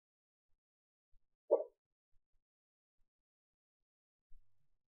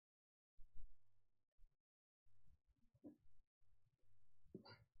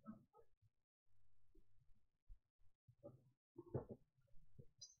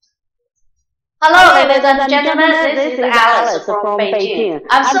Hello, ladies and gentlemen. This is Alice from Beijing.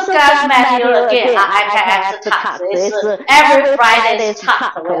 I'm so glad to meet you again on ICANX Talk. This is every Friday's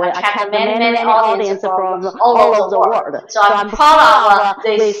talk. We attract many audience from all over the world. So I'm proud of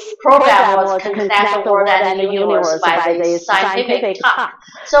this program was to connect the world and the universe by this scientific talk.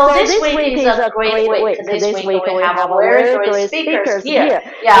 So this week is a great week. This week we have a very great speakers here.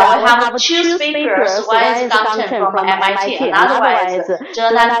 Yeah, we have two speakers. One is Chen from MIT, another one is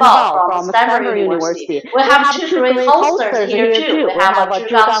Chen from Stanford University. We have two great hosters here too. We have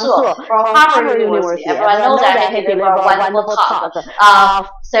Zhi from Harvard University. Everyone knows that he delivered a wonderful talk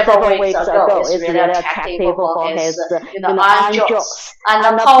several weeks ago. It's really attractive for his iron jokes.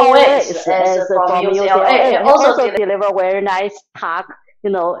 And Paul Weiss is from UCLA. He also delivered a very nice talk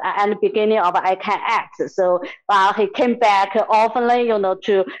at the beginning of ICANX. So he came back often,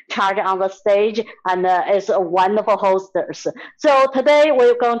 to charge on the stage, and is a wonderful hosters. So today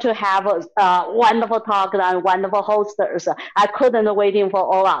we're going to have a wonderful talk and wonderful hosters. I couldn't waiting for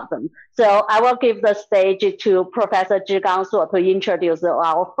all of them. So I will give the stage to Professor Zhi to introduce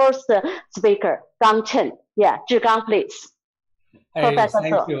our first speaker, Chen. Yeah, Zhi, please. Hey,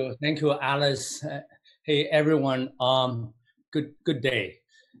 thank you, Alice. Hey, everyone. Good day.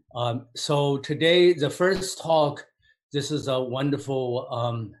 So today, the first talk, this is a wonderful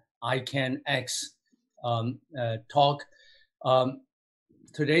ICANX talk.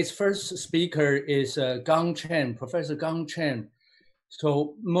 Today's first speaker is Chen, Professor Chen.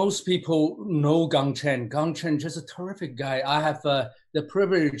 So most people know Chen. Chen, just a terrific guy. I have the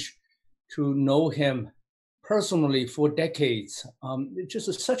privilege to know him personally for decades.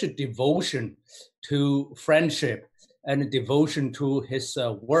 Just such a devotion to friendship and a devotion to his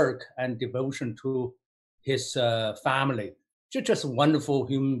work and devotion to his family. Just a wonderful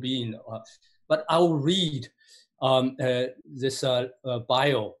human being. But I'll read this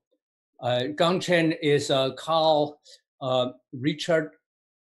bio. Chen is Carl Richard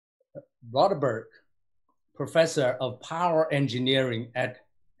Roderberg Professor of Power Engineering at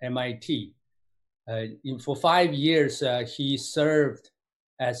MIT. For 5 years, he served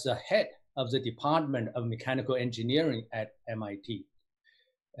as the head of the Department of Mechanical Engineering at MIT.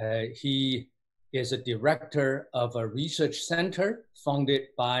 He is a director of a research center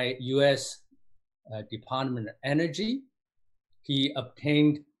funded by US Department of Energy. He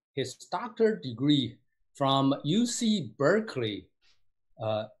obtained his doctorate degree from UC Berkeley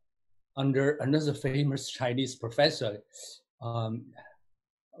under another famous Chinese professor.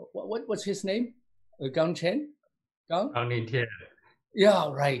 What's his name? Chen? Gang Tian.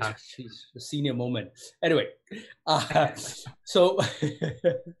 Yeah, right. She's a senior moment. Anyway, so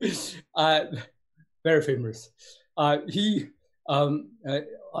very famous. Now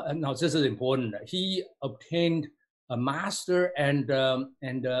this is important. He obtained a master and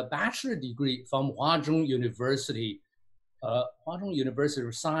a bachelor degree from Huazhong University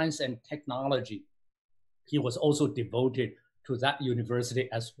of Science and Technology. He was also devoted to that university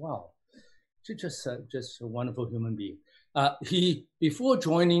as well. Just a wonderful human being. Before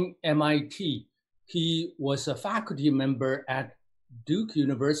joining MIT, he was a faculty member at Duke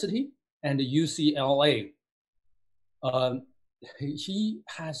University and UCLA. He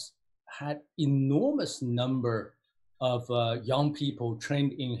has had enormous number of young people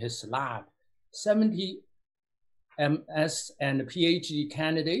trained in his lab, 70 MS and PhD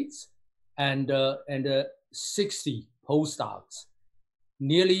candidates, and 60 postdocs.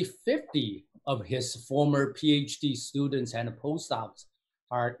 Nearly 50 of his former PhD students and postdocs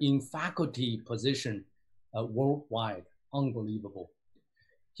are in faculty position worldwide. Unbelievable.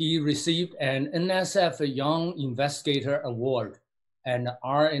 He received an NSF Young Investigator Award, an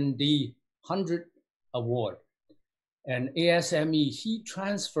R&D 100 Award, an ASME Heat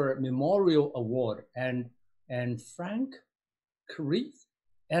Transfer Memorial Award, and Frank Kerith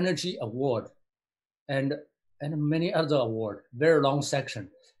Energy Award, and many other awards. Very long section.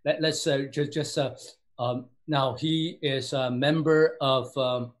 Let's now he is a member of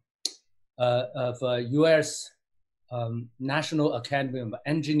U.S. National Academy of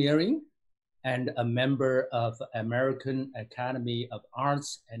Engineering and a member of American Academy of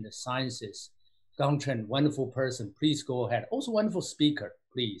Arts and Sciences. Chen, wonderful person. Please go ahead. Also wonderful speaker,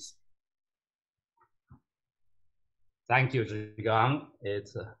 please. Thank you, Zhigang.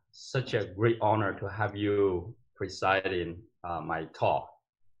 It's such a great honor to have you presiding my talk.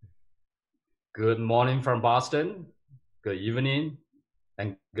 Good morning from Boston, good evening,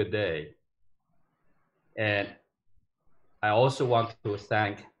 and good day. And I also want to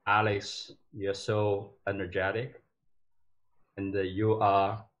thank Alex. You're so energetic, and you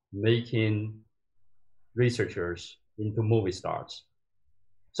are making researchers into movie stars.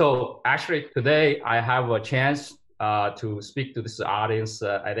 So actually today I have a chance to speak to this audience.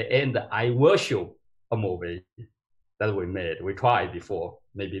 At the end, I will show a movie that we made. We tried before.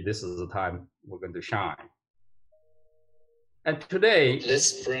 Maybe this is the time we're going to shine. And today,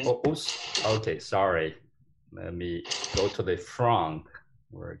 okay, sorry. Let me go to the front.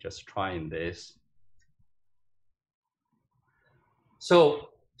 We're just trying this. So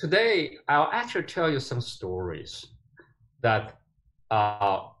today, I'll actually tell you some stories that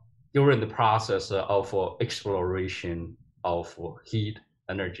during the process of exploration of heat,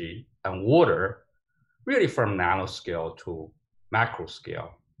 energy, and water, really from nanoscale to macro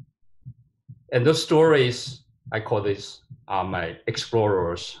scale. And those stories, I call these my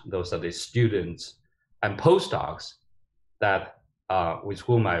explorers. Those are the students and postdocs that with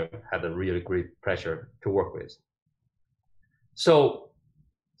whom I had a really great pleasure to work with. So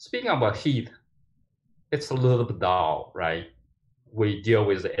speaking about heat, it's a little bit dull, right? We deal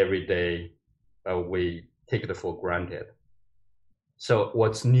with it every day, we take it for granted. So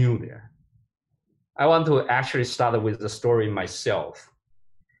what's new there? I want to actually start with the story myself.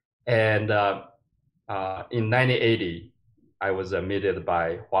 And in 1980, I was admitted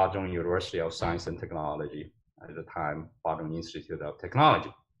by Huazhong University of Science and Technology, at the time, Huazhong Institute of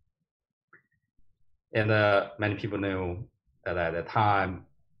Technology. And many people knew that at the time,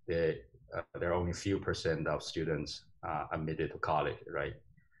 there are only a few % of students admitted to college, right?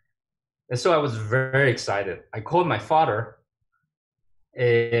 And so I was very excited. I called my father,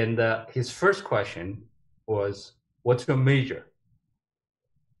 and his first question was, "What's your major?"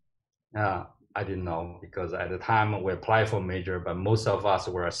 I didn't know, because at the time we applied for major, but most of us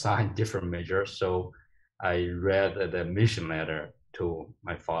were assigned different majors. So I read the admission letter to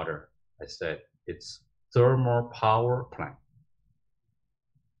my father. I said, "It's thermal power plant."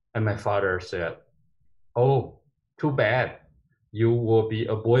 And my father said, "Oh, too bad. You will be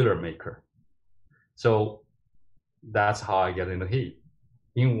a boiler maker." So that's how I get into heat,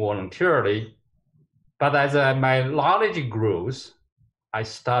 involuntarily. But as my knowledge grows, I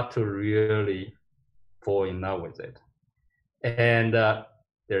start to really fall in love with it. And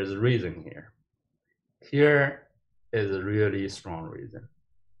there's a reason here. Here is a really strong reason.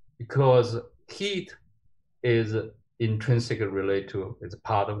 Because heat is intrinsically related to, it's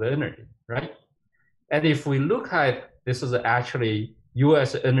part of the energy, right? And if we look at, this is actually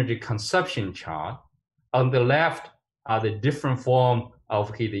US energy consumption chart. On the left are the different form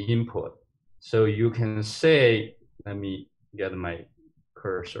of heat input. So you can say, let me get my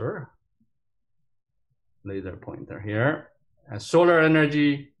cursor, laser pointer here. And solar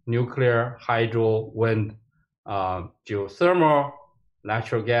energy, nuclear, hydro, wind, geothermal,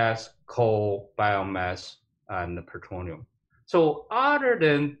 natural gas, coal, biomass, and petroleum. So other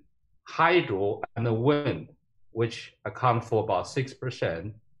than hydro and the wind, which account for about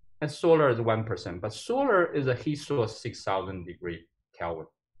 6%, and solar is 1%, but solar is a heat source 6,000 degree Kelvin.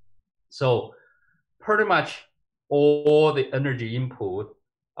 So pretty much all the energy input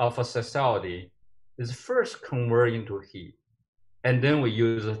of a society is first converted into heat. And then we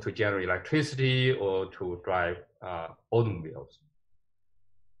use it to generate electricity or to drive automobiles.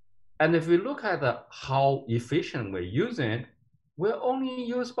 And if we look at how efficient we're using it, we only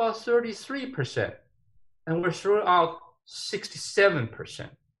use about 33%, and we're throwing out 67%.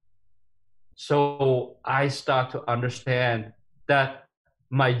 So I start to understand that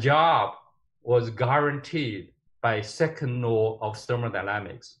my job was guaranteed by second law of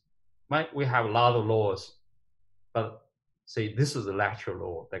thermodynamics. Right? We have a lot of laws, but say this is the natural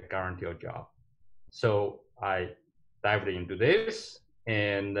law that guarantee your job. So I dived into this,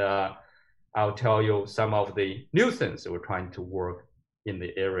 and I'll tell you some of the new things that we're trying to work in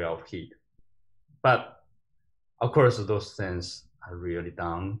the area of heat. But of course, those things are really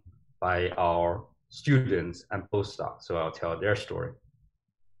done by our students and postdocs. So I'll tell their story.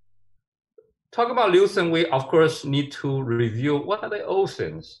 Talk about new things, we of course need to review what are the old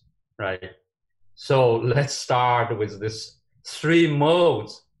things, right? So let's start with this 3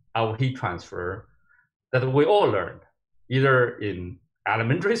 modes of heat transfer that we all learned, either in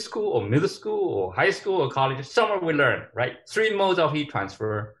elementary school or middle school or high school or college, somewhere we learn, right? 3 modes of heat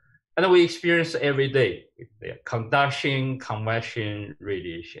transfer, and we experience every day: conduction, convection,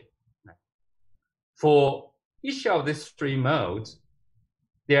 radiation. For each of these 3 modes,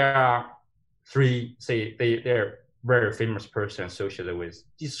 there are 3, say, they're very famous person associated with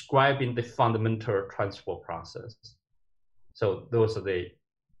describing the fundamental transport process. So those are the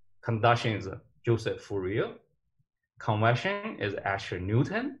conduction is Joseph Fourier, convection is actually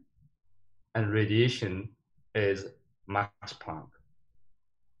Newton, and radiation is Max Planck.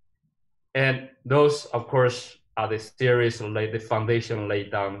 And those, of course, the series, the foundation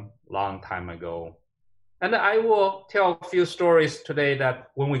laid down long time ago. And I will tell a few stories today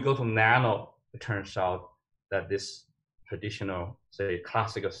that when we go to nano, it turns out that this traditional, say,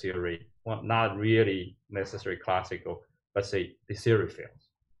 classical theory, well, not really necessarily classical, but say the theory fails,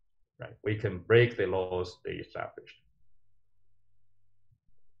 right? We can break the laws they established.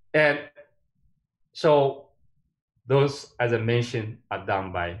 And so those, as I mentioned, are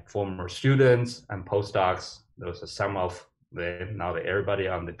done by former students and postdocs. Those are some of now everybody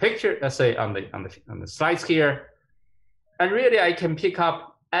on the picture, let's say on the slides here. And really, I can pick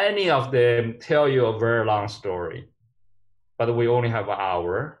up any of them, tell you a very long story, but we only have an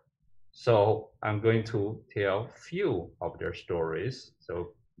hour. So I'm going to tell a few of their stories.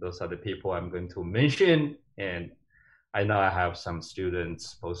 So those are the people I'm going to mention. And I know I have some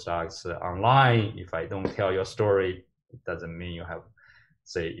students, postdocs online. If I don't tell your story, it doesn't mean you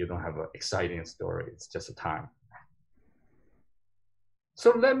don't have an exciting story. It's just a time.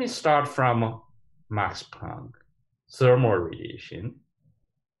 So let me start from Max Planck, thermal radiation.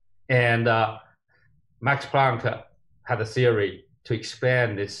 And Max Planck had a theory to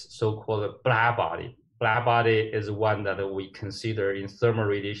expand this so-called black body. Black body is one that we consider in thermal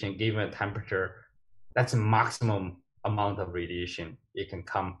radiation, given a temperature, that's a maximum amount of radiation it can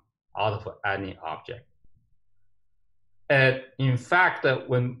come out of any object. And in fact,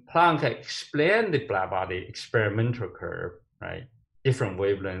 when Planck explained the black body experimental curve, right, different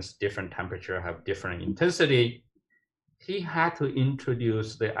wavelengths, different temperature have different intensity, he had to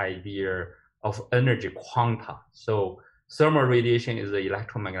introduce the idea of energy quanta. So thermal radiation is the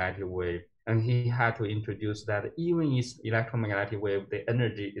electromagnetic wave, and he had to introduce that even in electromagnetic wave, the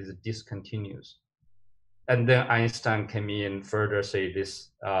energy is discontinuous. And then Einstein came in further, say this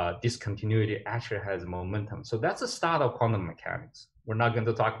discontinuity actually has momentum. So that's the start of quantum mechanics. We're not going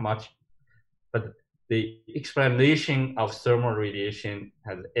to talk much, but the explanation of thermal radiation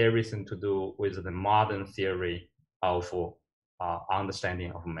has everything to do with the modern theory of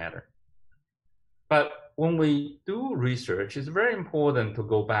understanding of matter. But when we do research, it's very important to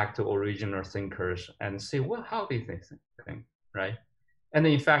go back to original thinkers and see, well, how did they think, right? And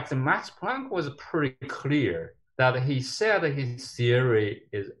in fact, Max Planck was pretty clear that he said his theory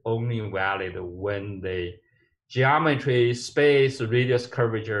is only valid when the geometry, space, radius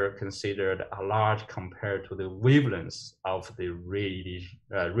curvature considered are large compared to the wavelengths of the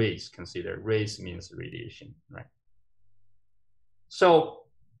rays considered. Rays means radiation, right? So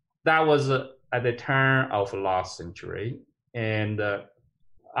that was at the turn of last century. And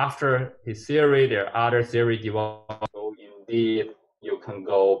after his theory, there are other theory developed. So indeed, you can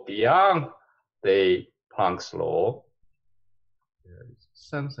go beyond the Planck's law. There's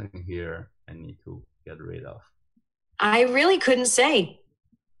something here I need to get rid of. I really couldn't say.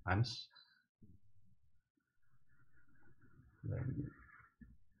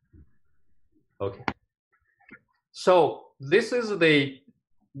 Okay. So this is the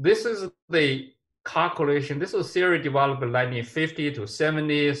calculation. This is theory developed in 1950 to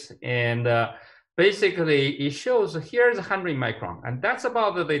 70s, and basically it shows here's 100 micron, and that's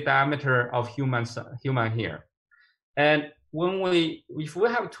about the diameter of human hair. And if we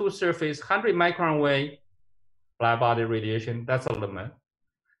have two surfaces, 100 micron away, black body radiation, that's a limit.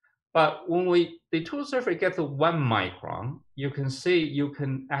 But when the two surface get to 1 micron, you can see you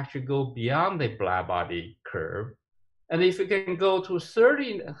can actually go beyond the black body curve. And if you can go to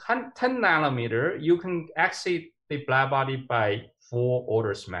 10 nanometer, you can exceed the black body by 4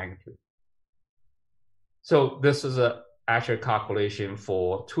 orders of magnitude. So this is a actual calculation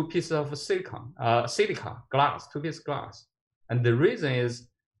for 2 pieces of silica glass, 2 pieces glass. And the reason is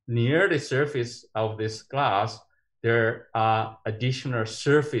near the surface of this glass, there are additional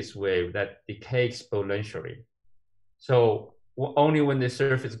surface wave that decay exponentially. So only when the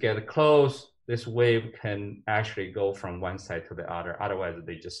surface get close, this wave can actually go from one side to the other. Otherwise,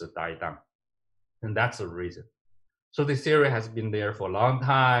 they just die down. And that's the reason. So the theory has been there for a long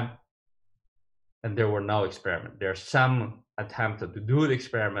time, and there were no experiments. There's some attempt to do the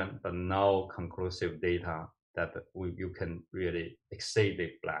experiment, but no conclusive data that you can really exceed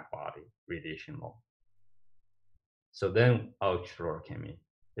the black body radiation law. So then our explorer came in.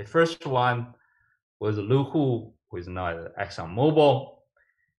 The first one was Lu Hu, who is now at ExxonMobil.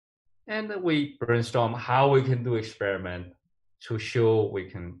 And we brainstormed how we can do experiment to show we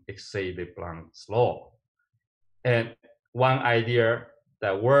can exceed the Planck's law. And one idea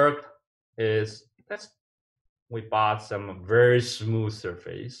that worked is we bought some very smooth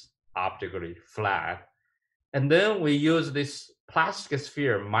surface, optically flat. And then we use this plastic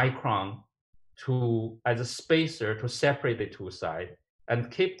sphere micron as a spacer to separate the two sides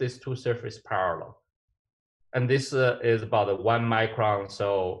and keep these two surfaces parallel. And this is about a 1 micron.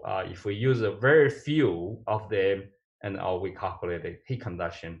 So if we use a very few of them, and we calculate the heat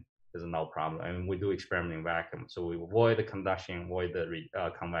conduction, is no problem. And we do experiment in vacuum, so we avoid the conduction, avoid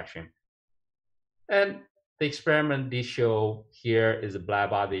the convection. And the experiment they show here is a black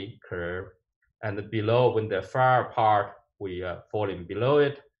body curve, and below, when they're far apart, we falling below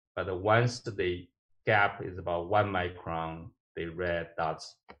it. But once the gap is about 1 micron, the red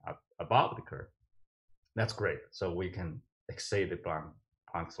dots are above the curve. That's great. So we can exceed the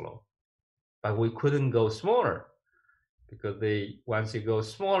Planck's law. But we couldn't go smaller, because once you go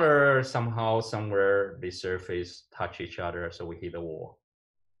smaller, somehow, somewhere, the surface touch each other, so we hit the wall.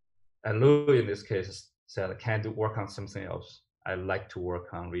 And Lou, in this case, said, "Can't you work on something else? I like to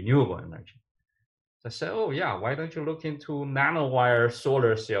work on renewable energy." So I said, "Oh yeah, why don't you look into nanowire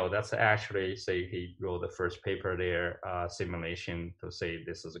solar cell?" That's actually, say, he wrote the first paper there, simulation, to say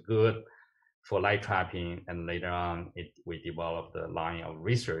this is good for light trapping, and later on, we developed the line of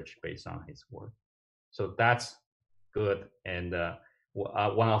research based on his work. So that's good. And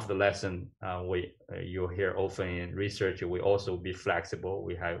one of the lessons you hear often in research, we also be flexible.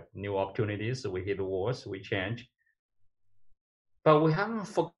 We have new opportunities, so we hit the walls, we change. But we haven't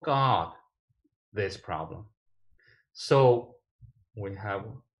forgot this problem. So we have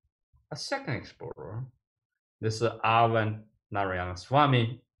a second explorer. This is Arvind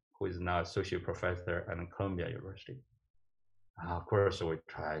Narayanaswamy, who is now associate professor at Columbia University. Of course, we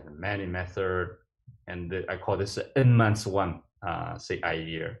tried many methods, and I call this N-1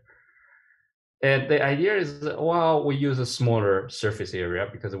 idea. And the idea is, well, we use a smaller surface area,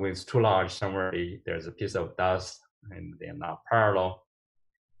 because when it's too large, somewhere there's a piece of dust and they're not parallel.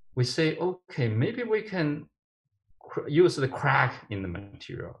 We say, okay, maybe we can use the crack in the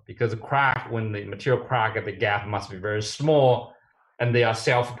material, because the crack, when the material crack, the gap must be very small, and they are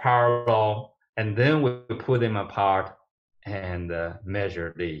self-parallel, and then we put them apart and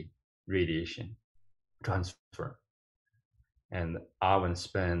measure the radiation transfer. And Arvind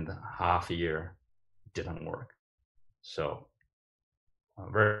spent half a year, didn't work. So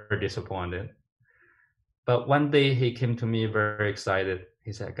very disappointed. But one day he came to me very excited.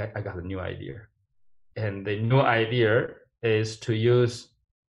 He said, I got a new idea. And the new idea is to use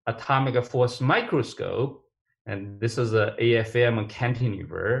atomic force microscope. And this is a AFM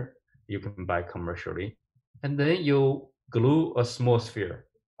cantilever you can buy commercially. And then you glue a small sphere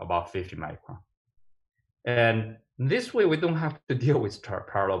about 50 micron. And this way, we don't have to deal with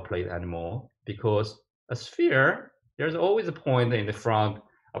parallel plate anymore, because a sphere, there's always a point in the front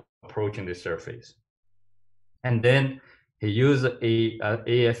approaching the surface. And then he used a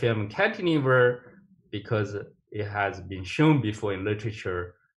AFM cantilever, because it has been shown before in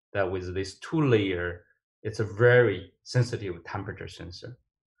literature that with this 2-layer, it's a very sensitive temperature sensor.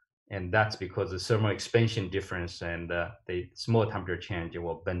 And that's because the thermal expansion difference and the small temperature change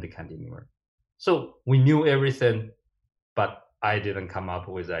will bend the cantilever. So we knew everything, but I didn't come up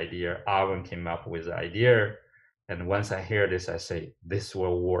with the idea. Arvind came up with the idea. And once I hear this, I say, this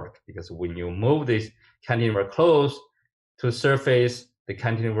will work, because when you move this cantilever close to the surface, the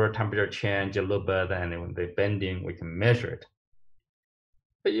cantilever temperature change a little bit, and when the bending, we can measure it.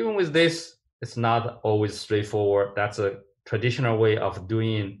 But even with this, it's not always straightforward. That's a traditional way of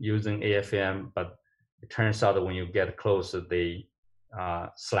using AFM, but it turns out that when you get close, they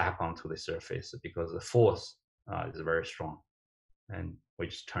slap onto the surface, because the force is very strong, and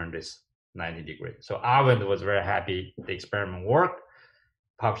which turned this 90 degrees. So Arvind was very happy the experiment worked,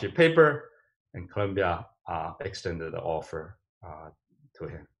 published a paper, and Columbia extended the offer to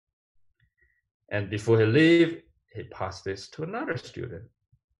him. And before he leave, he passed this to another student.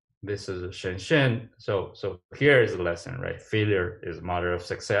 This is Chen. So here is the lesson, right? Failure is mother of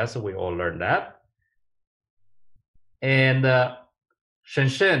success. We all learned that. And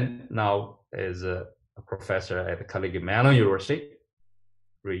Chen now is a professor at Carnegie Mellon University.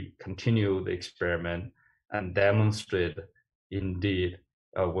 We continue the experiment and demonstrate, indeed,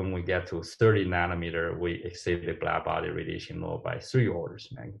 when we get to 30 nanometer, we exceed the black body radiation law by 3 orders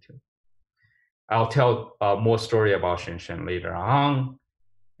of magnitude. I'll tell more story about Chen later on.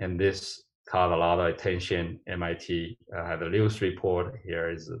 And this caught a lot of attention. MIT had a Lewis report.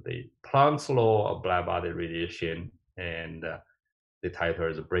 Here is the Planck's law of black body radiation, and the title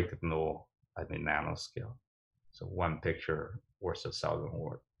is Breaking Law at the Nanoscale. So one picture worth 1,000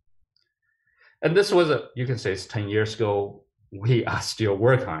 words. And this was you can say it's 10 years ago. We are still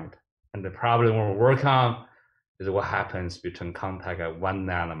working on it. And the problem we're working on is what happens between contact at 1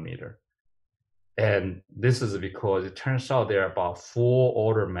 nanometer. And this is because it turns out there are about 4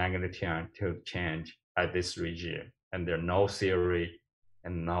 order magnitude change at this region, and there are no theory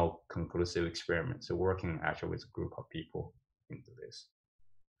and now conclusive experiments. So working actually with a group of people into this.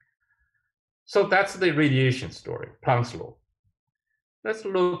 So that's the radiation story, Planck's law. Let's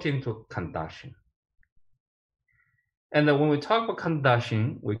look into conduction. And then when we talk about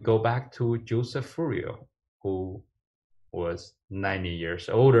conduction, we go back to Joseph Fourier, who was 90 years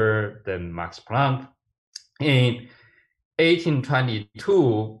older than Max Planck. In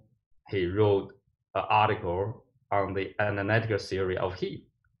 1822, he wrote an article on the analytical theory of heat.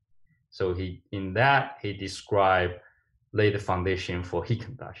 So in that, he laid the foundation for heat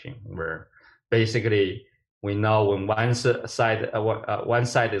conduction, where basically we know when one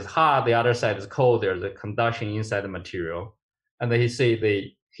side is hot, the other side is cold, there's a conduction inside the material. And then he said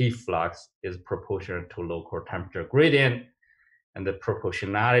the heat flux is proportional to local temperature gradient, and the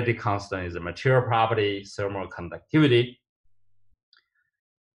proportionality constant is a material property, thermal conductivity.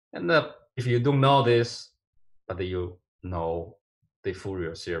 And if you don't know this, but you know the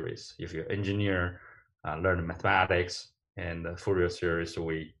Fourier series. If you're an engineer, learn mathematics, and the Fourier series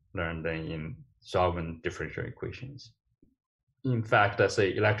we learned in solving differential equations. In fact, as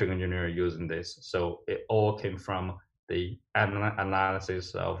an electrical engineer using this, so it all came from the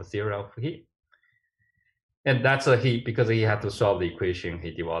analysis of theory of heat. And that's because he had to solve the equation,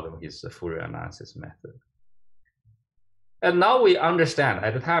 he developed his Fourier analysis method. And now we understand,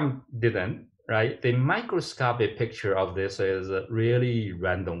 at the time didn't, right? The microscopic picture of this is a really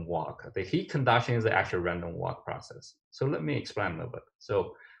random walk. The heat conduction is actually a random walk process. So let me explain a little bit.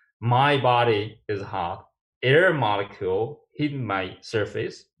 So my body is hot, air molecule hit my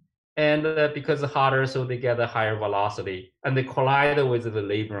surface, and because it's hotter, so they get a higher velocity, and they collide with the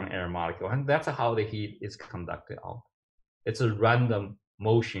neighboring air molecule, and that's how the heat is conducted out. It's a random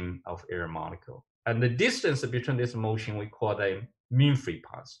motion of air molecule. And the distance between this motion, we call the mean free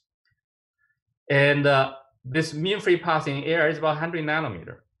path. And this mean free path in air is about 100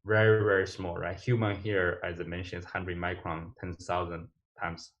 nanometer, very, very small, right? Human hair, as I mentioned, is 100 micron, 10,000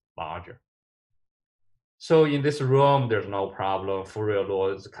 times larger. So in this room, there's no problem. Fourier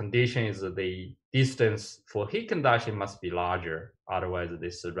law's condition is that the distance for heat conduction must be larger. Otherwise,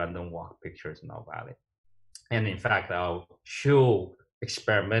 this random walk picture is not valid. And in fact, I'll show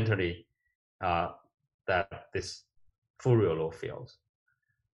experimentally that this Fourier law fails.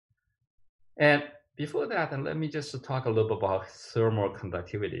 And before that, let me just talk a little bit about thermal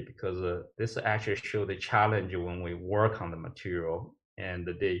conductivity, because this actually shows the challenge when we work on the material. And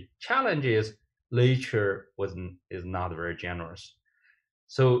the challenge is nature is not very generous.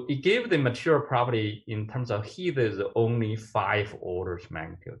 So it gave the material property in terms of heat is only 5 orders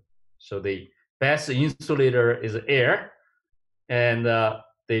magnitude. So the best insulator is air, and the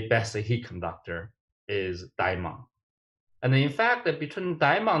best heat conductor is diamond. And in fact, between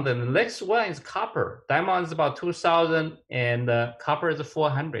diamond and the next one is copper. Diamond is about 2,000 and copper is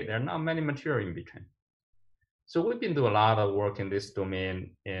 400. There are not many materials in between. So we've been doing a lot of work in this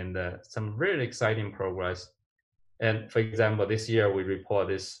domain and some really exciting progress. And for example, this year we report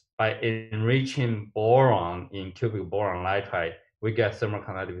this by enriching boron in cubic boron nitride, we get thermal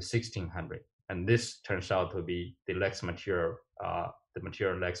conductivity 1600. And this turns out to be the next material, the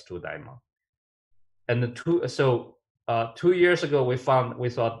material next to diamond. And 2 years ago, we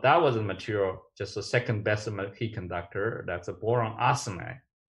thought that was a material, just the second best heat conductor. That's a boron arsenide.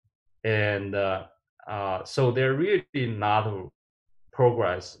 And so there really not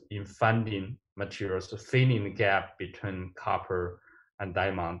progress in finding materials to fill in the gap between copper and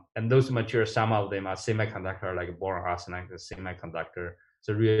diamond. And those materials, some of them are semiconductor, like boron arsenide is a semiconductor.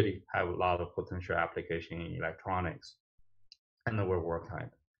 So really have a lot of potential application in electronics. And we're working on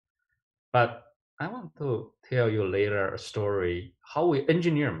it. But I want to tell you later a story how we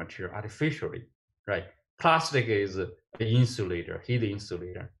engineer material artificially, right? Plastic is an insulator, heat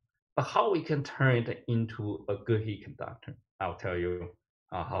insulator, but how we can turn it into a good heat conductor. I'll tell you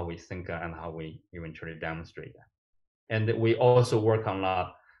how we think and how we eventually demonstrate that. And we also work on a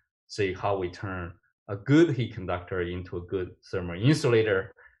lot, see how we turn a good heat conductor into a good thermal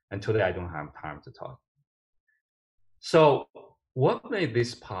insulator. And today I don't have time to talk. So what made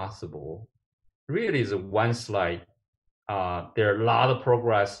this possible really is one slide. There are a lot of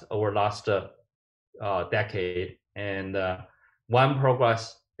progress over the last decade. And one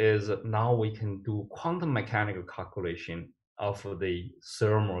progress is now we can do quantum mechanical calculation of the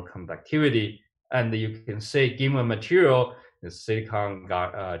thermal conductivity. And you can say, given a material, the silicon,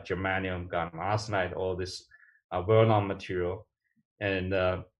 germanium, gallium arsenide, all this well-known material,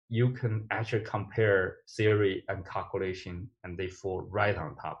 and you can actually compare theory and calculation, and they fall right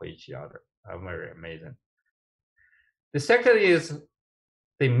on top of each other. Very amazing. The second is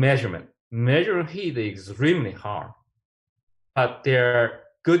the measurement. Measuring heat is extremely hard. but they're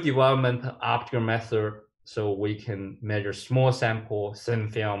good development optical method, so we can measure small sample, thin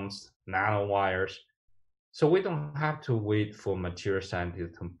films, nanowires. So we don't have to wait for material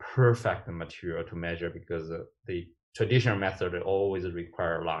scientists to perfect the material to measure, because the traditional method always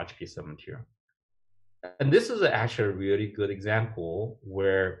require a large piece of material. And this is actually a really good example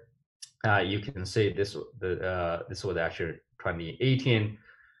where you can see this was actually 2018.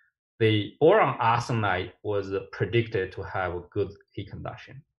 The boron arsenide was predicted to have a good heat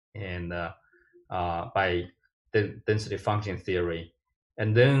conduction, and by the density function theory.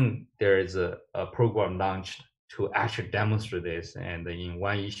 And then there is a program launched to actually demonstrate this. And in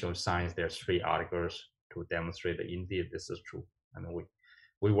one issue of Science, there's 3 articles to demonstrate that indeed this is true. And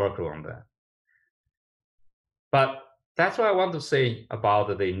we worked on that. But that's what I want to say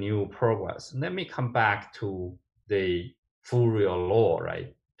about the new progress. Let me come back to the Fourier law,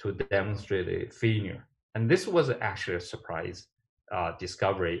 right, to demonstrate the failure. And this was actually a surprise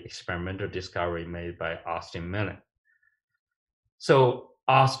discovery, experimental discovery made by Austin Millen. So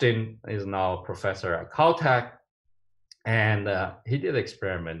Austin is now a professor at Caltech, and he did an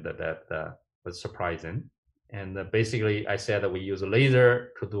experiment that was surprising. And basically, I said that we use a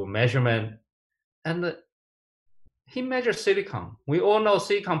laser to do a measurement, and he measured silicon. We all know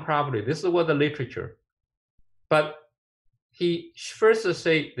silicon property. This is what the literature. But he first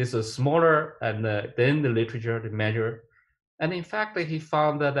say this is smaller, and then the literature to measure. And in fact, he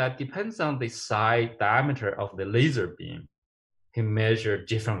found that depends on the side diameter of the laser beam, he measured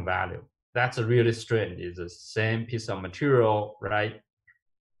different value. That's really strange. It's the same piece of material, right?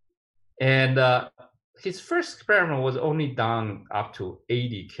 And his first experiment was only done up to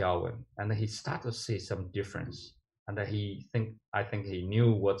 80 Kelvin, and he started to see some difference. And I think he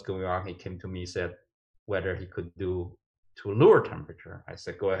knew what's going on. He came to me, said whether he could do to lower temperature. I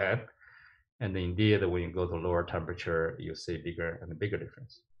said, go ahead. And indeed, when you go to lower temperature, you see bigger and bigger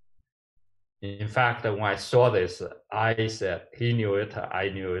difference. In fact, when I saw this, I said, he knew it, I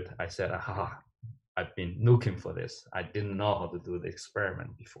knew it. I said, aha, I've been looking for this. I didn't know how to do the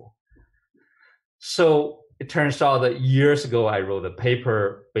experiment before. So it turns out that years ago, I wrote a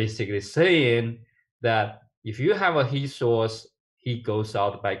paper basically saying that if you have a heat source, heat goes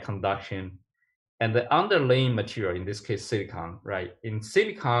out by conduction, and the underlying material, in this case, silicon, right? In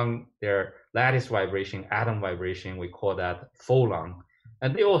silicon, there are lattice vibration, atom vibration, we call that photon.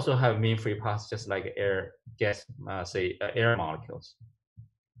 And they also have mean free paths, just like air, gas, air molecules.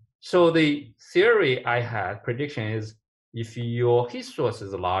 So the theory I had, prediction is, if your heat source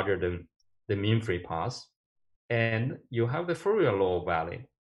is larger than the mean free path, and you have the Fourier law valid.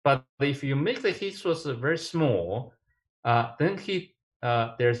 But if you make the heat source very small, then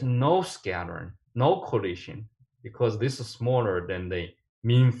there's no scattering, no collision, because this is smaller than the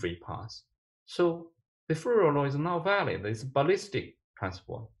mean free path. So the Fourier law is not valid. It's ballistic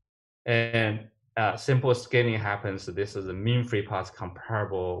transport. And simple scaling happens. This is a mean free path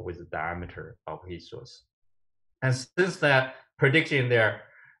comparable with the diameter of heat source. And since that, predicting their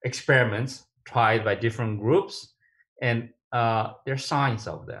experiments tried by different groups, and there's signs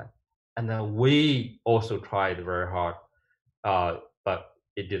of that. And then we also tried very hard, but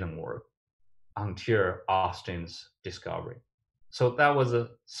it didn't work until Austin's discovery. So that was a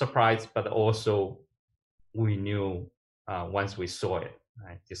surprise, but also we knew once we saw it,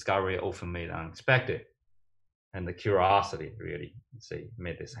 right? Discovery often made unexpected, and the curiosity really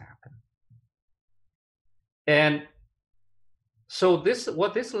made this happen. And so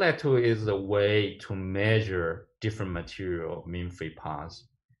what this led to is a way to measure different material mean free paths.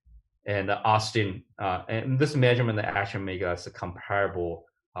 And Austin, and this measurement actually makes us comparable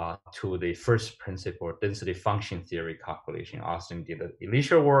to the first principle density function theory calculation. Austin did the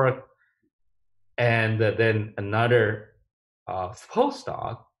initial work, and then another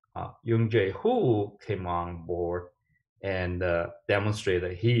postdoc, Young-Jae Hu, came on board and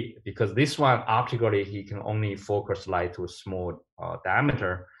demonstrated because this one optically he can only focus light to a small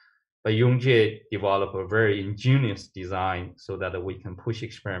diameter, but Young-Jae developed a very ingenious design so that we can push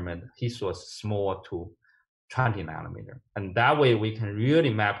experiment heat source small to 20 nanometer. And that way we can really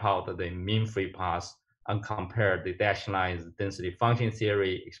map out the mean free path and compare the dashed lines density function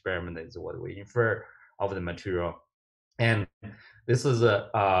theory experiment is what we infer of the material. And this is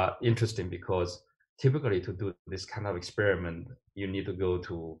interesting because typically to do this kind of experiment, you need to go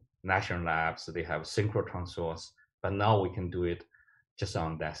to national labs. They have synchrotron source, but now we can do it just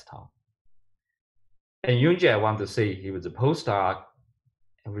on desktop. And Young-Jae, I want to say he was a postdoc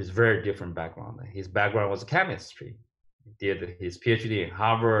and with very different background. His background was chemistry. He did his PhD in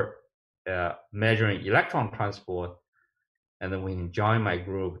Harvard, measuring electron transport. And then when he joined my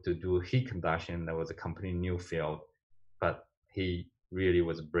group to do heat conduction, that was a completely new field. But he really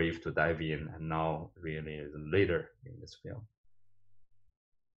was brave to dive in, and now really is a leader in this field.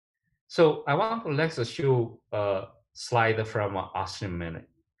 So I want to next show a slide from Austin Minute.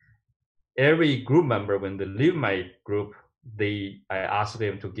 Every group member, when they leave my group, I ask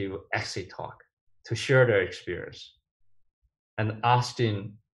them to give exit talk to share their experience. And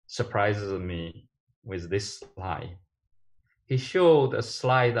Austin surprises me with this slide. He showed a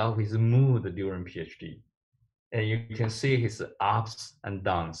slide of his mood during PhD. And you can see his ups and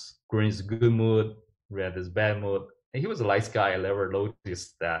downs. Green is good mood, red is bad mood. And he was a nice guy, I never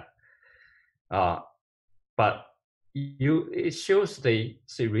noticed that. But it shows the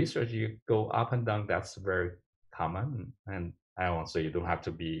research, you go up and down, that's very common. And I won't say you don't have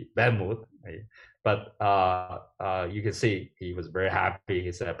to be bad mood, right? But you can see he was very happy.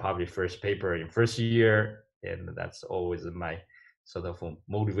 He said probably first paper in first year, and that's always my sort of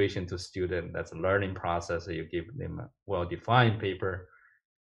motivation to student. That's a learning process. You give them a well-defined paper.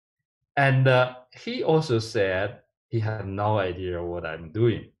 And he also said he had no idea what I'm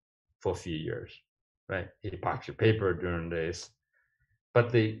doing for a few years, right? He published a paper during this.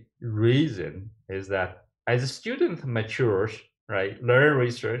 But the reason is that as a student matures, right, learn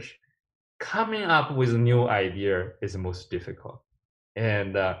research, coming up with a new idea is the most difficult.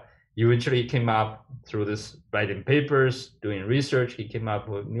 And eventually he came up through this writing papers, doing research, he came up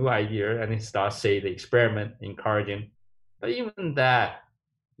with a new idea, and he started say the experiment, encouraging. But even that,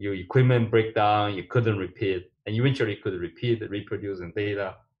 your equipment break down, you couldn't repeat, and eventually you could repeat, reproducing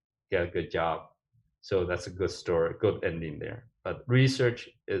data, get a good job. So that's a good story, good ending there. But research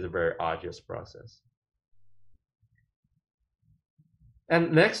is a very arduous process.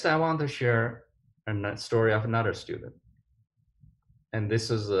 And next, I want to share a story of another student. And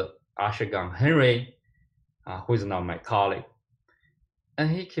this is Ashigang Henry, who is now my colleague. And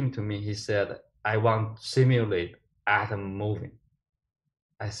he came to me, he said, I want to simulate atom moving.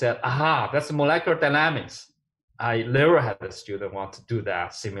 I said, aha, that's molecular dynamics. I never had a student want to do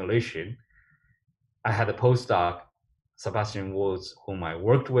that simulation. I had a postdoc, Sebastian Woods, whom I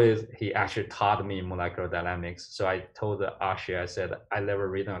worked with. He actually taught me molecular dynamics. So I told Ashi, I said, I never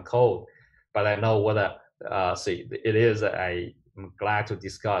written a code, but I know what it is. I'm glad to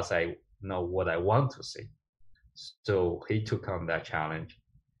discuss. I know what I want to see. So he took on that challenge.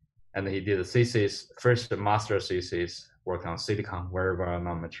 And he did a thesis, first master thesis, worked on silicon, very, very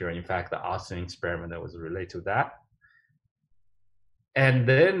non-material. In fact, the Austin experiment that was related to that. And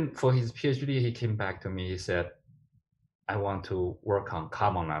then for his PhD, he came back to me, he said, I want to work on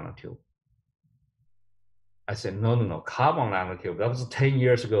carbon nanotube. I said, no, carbon nanotube, that was 10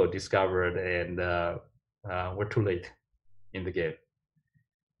 years ago discovered, and we're too late in the game.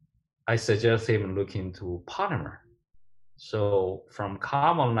 I suggest him look into polymer. So from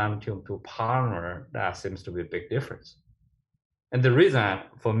carbon nanotube to polymer, that seems to be a big difference. And the reason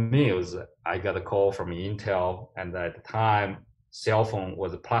for me was I got a call from Intel, and at the time, cell phone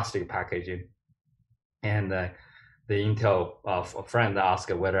was a plastic packaging. And the Intel friend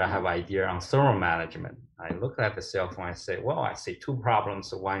asked whether I have idea on thermal management. I looked at the cell phone, I say, well, I see two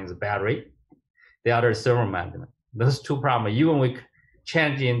problems. One is battery, the other is thermal management. Those two problems, even we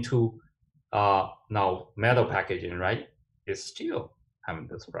change into now metal packaging, right? It's still having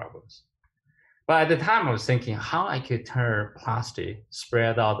those problems. But at the time I was thinking how I could turn plastic,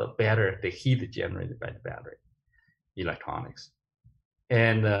 spread out better the heat generated by the battery, electronics.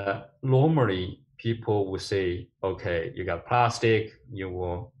 And normally people would say, okay, you got plastic, you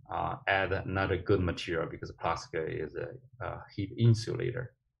will add another good material because plastic is a heat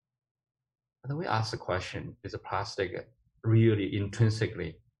insulator. But then we ask the question, is a plastic really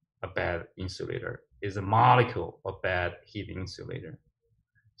intrinsically a bad insulator? Is a molecule a bad heat insulator?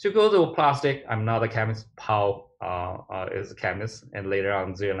 So you go to plastic, I'm not a chemist, Paul is a chemist, and later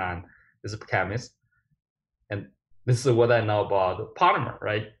on Zealand is a chemist. And this is what I know about polymer,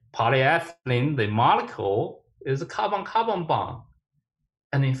 right? Polyethylene, the molecule is a carbon-carbon bond.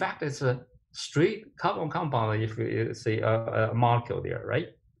 And in fact, it's a straight carbon-carbon bond if you see a molecule there, right?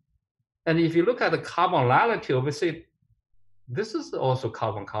 And if you look at the carbon nanotube, we see this is also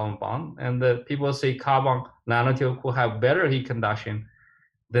carbon-carbon bond. And the people say carbon nanotube could have better heat conduction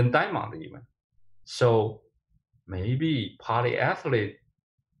than diamond even. So maybe polyethylene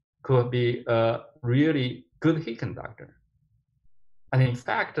could be a really good heat conductor. And in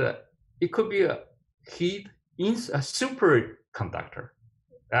fact, it could be a superconductor.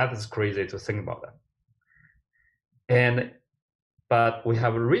 That is crazy to think about that. But we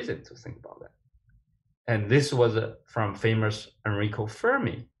have a reason to think about that. And this was from famous Enrico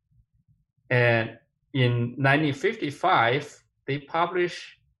Fermi. And in 1955, they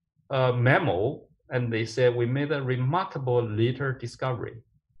published a memo and they said, we made a remarkable later discovery.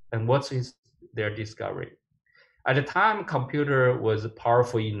 And what's their discovery? At the time, computer was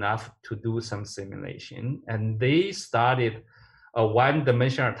powerful enough to do some simulation, and they started a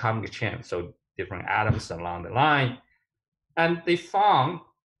one-dimensional atomic chain, so different atoms along the line, and they found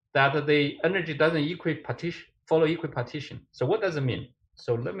that the energy doesn't follow equipartition. So what does it mean?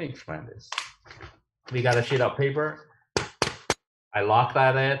 So let me explain this. We got a sheet of paper. I lock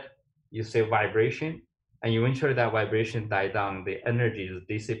at it. You see vibration, and eventually that vibration dies down. The energy is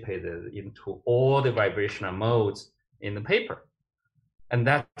dissipated into all the vibrational modes in the paper, and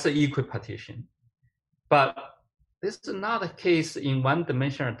that's an equipartition. But this is not the case in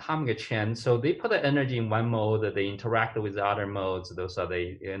one-dimensional atomic chain. So they put the energy in one mode, they interact with the other modes. Those are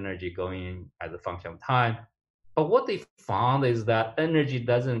the energy going as a function of time. But what they found is that energy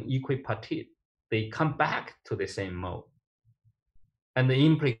doesn't equipartite. They come back to the same mode. And the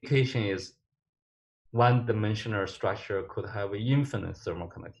implication is one-dimensional structure could have infinite thermal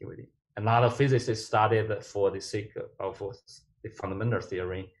conductivity. A lot of physicists studied for the sake of the fundamental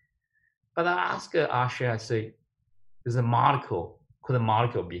theory. But I asked Asher, I say, could a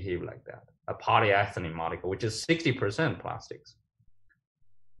molecule behave like that? A polyethylene molecule, which is 60% plastics.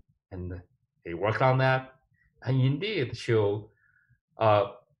 And they worked on that, and indeed show a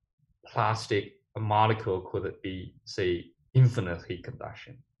plastic molecule could be, say, infinite heat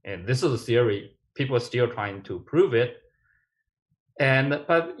conduction. And this is a theory. People are still trying to prove it.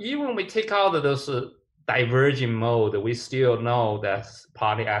 But even when we take out those diverging mode, we still know that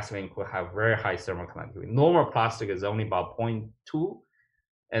polyethylene could have very high thermal conductivity. Normal plastic is only about 0.2,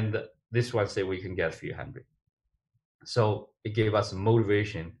 and this one say we can get a few hundred. So it gave us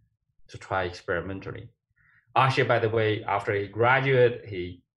motivation to try experimentally. Actually, by the way, after he graduated,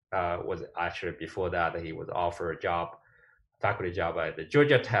 he was actually before that he was offered a job, faculty job at the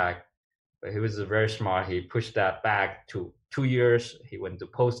Georgia Tech. But he was very smart. He pushed that back to 2 years. He went to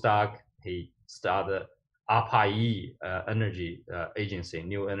postdoc. He started APAI energy agency,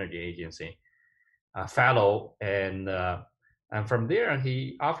 new energy agency, fellow, and from there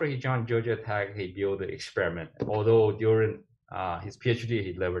after he joined Georgia Tech, he built an experiment. Although during his PhD,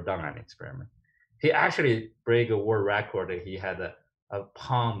 he never done an experiment. He actually break a world record. He had a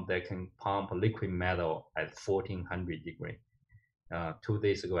pump that can pump liquid metal at 1400 degrees. 2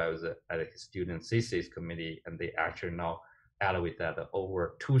 days ago, I was at a student thesis committee, and they actually now elevate that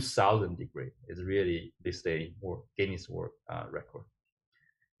over 2000 degrees. It's really this day Guinness World Record.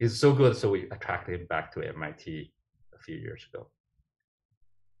 It's so good, so we attracted him back to MIT a few years ago.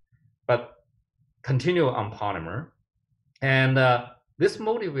 But continue on polymer, and this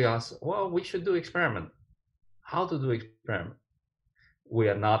motivates us. Well, we should do experiment. How to do experiment? We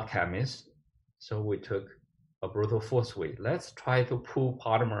are not chemists, so we took a brutal force way. Let's try to pull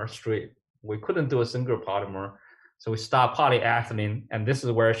polymer straight. We couldn't do a single polymer, so we start polyethylene, and this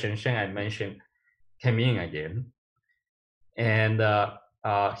is where Chen I mentioned came in again. And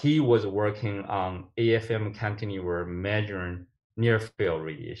he was working on AFM cantilever measuring near field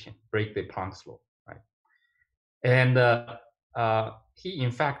radiation, break the Planck's law, right? And he,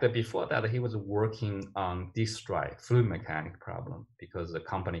 in fact, before that, he was working on disk drive, fluid mechanics problem, because the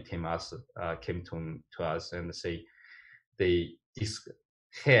company came to us and say the disk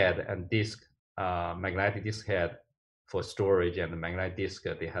head and magnetic disk head for storage and the magnetic disk,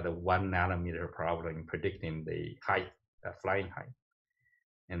 they had a 1 nanometer problem in predicting the height, flying height,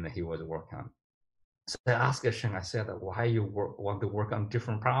 and he was working on. So I asked Chen, I said, why you want to work on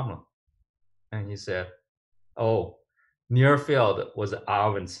different problem? And he said, oh, near field was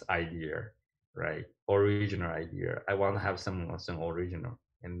Alvin's idea, right? Original idea. I want to have some original.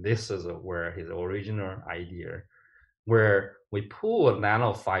 And this is where his original idea, where we pull a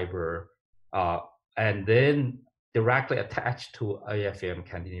nanofiber and then directly attach to AFM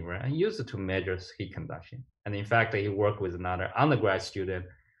cantilever and use it to measure heat conduction. And in fact, he worked with another undergrad student,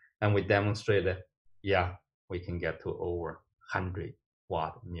 and we demonstrated, yeah, we can get to over 100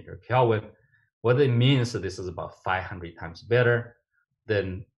 watt meter Kelvin. What it means, this is about 500 times better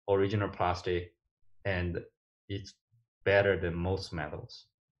than original plastic, and it's better than most metals.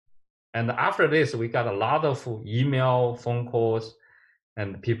 And after this, we got a lot of email, phone calls,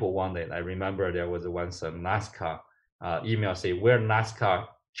 and people wanted. I remember there was once a NASCAR email say, "We're NASCAR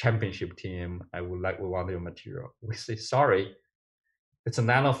championship team. We want your material." We say, "Sorry, it's a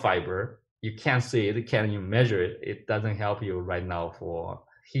nanofiber. You can't see it, can't even measure it. It doesn't help you right now for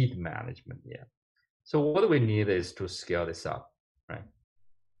heat management yet." So what we need is to scale this up, right?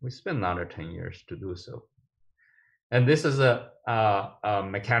 We spent another 10 years to do so. And this is a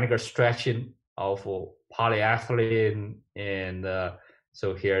mechanical stretching of polyethylene. And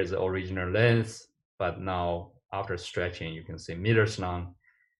so here's the original length. but now after stretching, you can see meters long.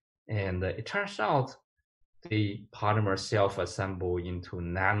 And it turns out the polymer self-assemble into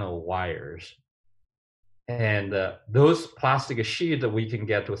nano wires. And those plastic sheets, we can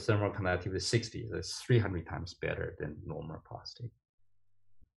get to thermal conductivity 60. That's 300 times better than normal plastic.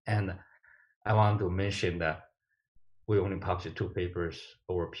 And I want to mention that we only published 2 papers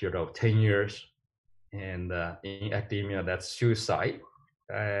over a period of 10 years. And in academia, that's suicide.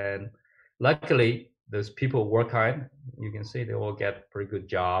 And luckily, those people work hard. You can see they all get pretty good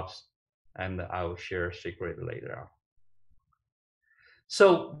jobs. And I will share a secret later on.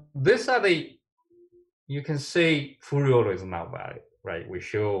 So these are the, you can say Fourier is not valid, right? We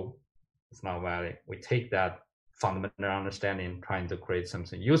show it's not valid. We take that fundamental understanding, trying to create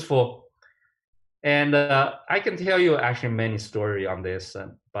something useful. And I can tell you actually many stories on this,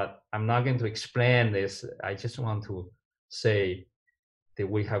 but I'm not going to explain this. I just want to say that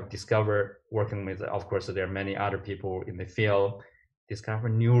we have discovered, working with, of course, there are many other people in the field, discover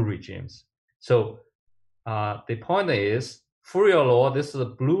new regimes. So the point is, Fourier law, this is the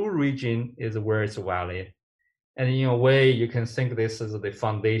blue region is where it's valid. And in a way, you can think this is the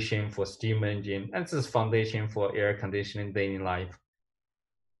foundation for steam engine, and this is foundation for air conditioning daily life.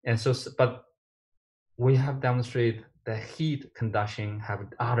 And so, but we have demonstrated that heat conduction have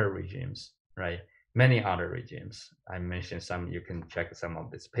other regimes, right? Many other regimes. I mentioned some, you can check some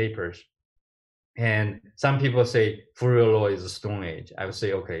of these papers. And some people say Fourier law is a Stone Age. I would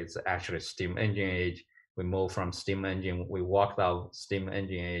say, okay, it's actually steam engine age. We moved from steam engine, we walked out steam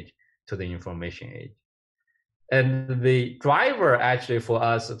engine age to the information age. And the driver actually for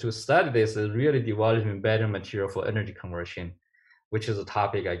us to study this is really developing better material for energy conversion, which is a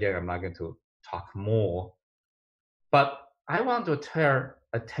topic, again, I'm not going to talk more. But I want to turn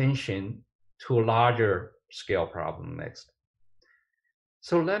attention to a larger scale problem next.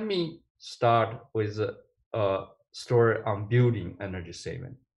 So let me start with a story on building energy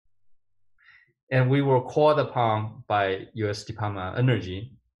saving. And we were called upon by US Department of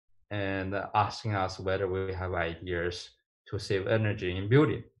Energy and asking us whether we have ideas to save energy in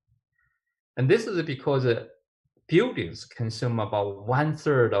building. And this is because buildings consume about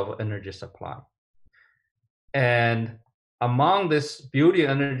 1/3 of energy supply. And among this building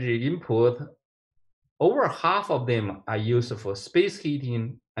energy input, over half of them are used for space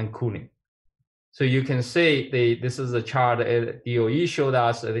heating and cooling. So you can say, this is a chart DOE showed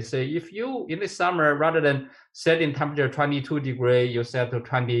us. They say, if you, in the summer, rather than setting temperature 22 degrees, you set to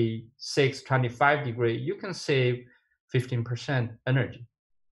 26, 25 degrees, you can save 15% energy.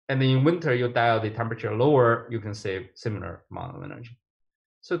 And then in winter, you dial the temperature lower, you can save similar amount of energy.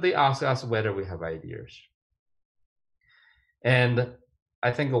 So they ask us whether we have ideas. And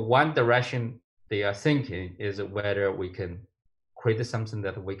I think one direction they are thinking is whether we can create something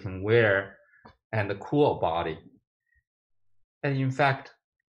that we can wear and cool body. And in fact,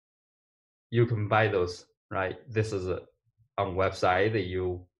 you can buy those, right? This is on website that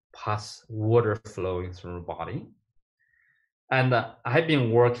you pass water flowing through the body. And I've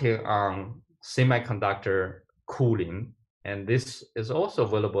been working on semiconductor cooling, and this is also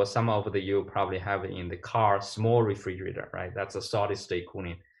available. Some of you probably have in the car, small refrigerator, right? That's a solid state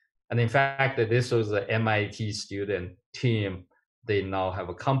cooling. And in fact, this was the MIT student team. They now have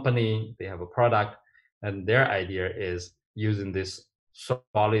a company, they have a product, and their idea is using this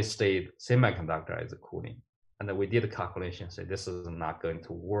solid state semiconductor as a cooling. And then we did a calculation, say this is not going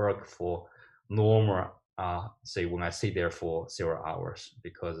to work for normal, say when I sit there for 0 hours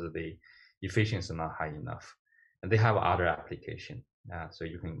because the efficiency is not high enough. And they have other application, so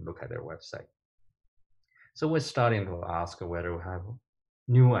you can look at their website. So we're starting to ask whether we have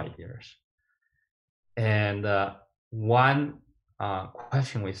new ideas. And one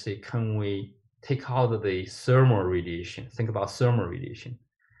question we say, can we take out the thermal radiation? Think about thermal radiation.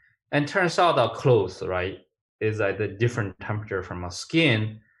 And turns out our clothes, right, is at a different temperature from our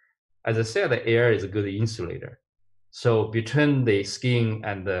skin. As I said, the air is a good insulator. So between the skin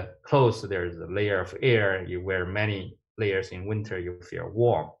and the clothes, there's a layer of air. You wear many layers in winter, you feel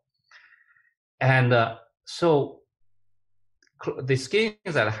warm. And so the skin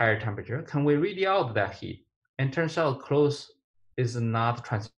is at a higher temperature. Can we radiate out that heat? And turns out clothes is not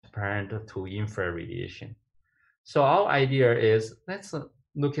transparent to infrared radiation. So our idea is, let's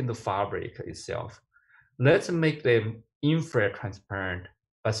look in the fabric itself. Let's make them infrared transparent,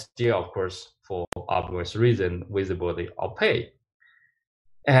 but still, of course, for obvious reason, visibly opaque.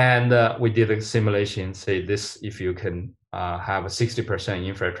 And we did a simulation, say this, if you can have a 60%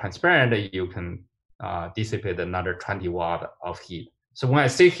 infrared transparent, you can dissipate another 20 watts of heat. So when I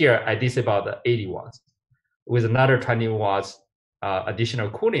sit here, I dissipate about 80 watts. With another 20 watts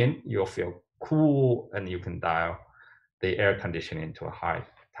additional cooling, you'll feel cool, and you can dial the air conditioning to a high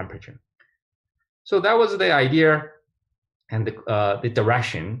temperature. So that was the idea and the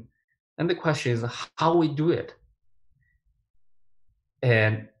direction. And the question is how we do it.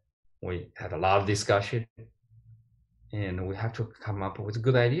 And we had a lot of discussion, and we have to come up with a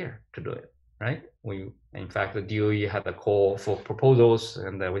good idea to do it, right? In fact, the DOE had a call for proposals,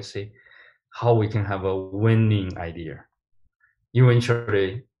 and then we see how we can have a winning idea.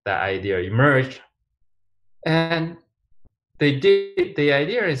 Eventually, that idea emerged, and the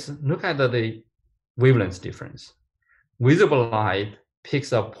idea is look at the wavelength difference. Visible light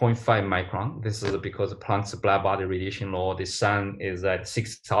picks up 0.5 micron. This is because of Planck's black body radiation law. The sun is at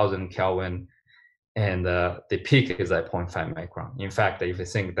 6,000 Kelvin, and the peak is at 0.5 micron. In fact, if you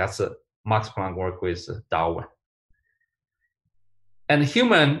think that's a Max Planck work with Darwin. And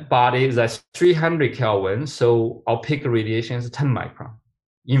human body is at 300 Kelvin, so our peak radiation is 10 micron,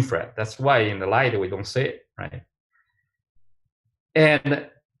 infrared. That's why in the light we don't see it, right? And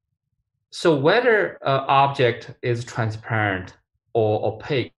so whether an object is transparent or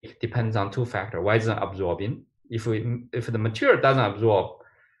opaque depends on two factors. Why isn't it absorbing? If the material doesn't absorb,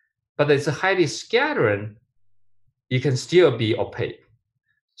 but it's highly scattering, it can still be opaque.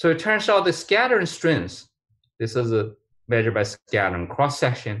 So it turns out the scattering strength, this is measured by scattering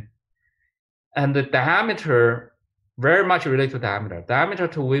cross-section, and the diameter very much related to diameter. Diameter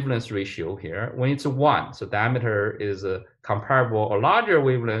to wavelength ratio here, when it's 1, so diameter is comparable or larger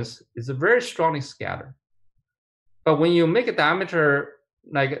wavelength, is very strongly scattered. But when you make a diameter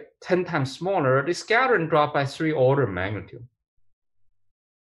like 10 times smaller, the scattering drops by 3 orders of magnitude.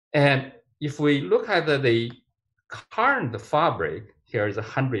 And if we look at the current fabric, here is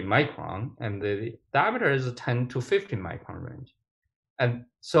 100 micron, and the diameter is 10 to 50 micron range. And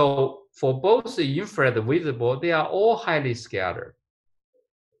so for both the infrared and visible, they are all highly scattered.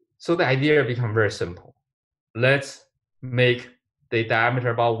 So the idea becomes very simple. Let's make the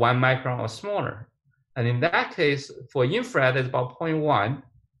diameter about 1 micron or smaller. And in that case, for infrared, it's about 0.1,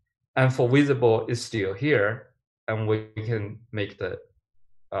 and for visible, it's still here, and we can make the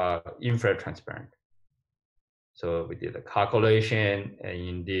infrared transparent. So we did a calculation, and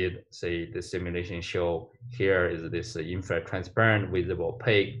indeed, say the simulation show here is this infrared transparent, visible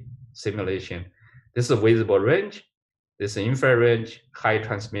opaque simulation. This is a visible range. This is infrared range, high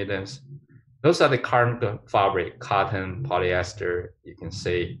transmittance. Those are the current fabric, cotton, polyester. You can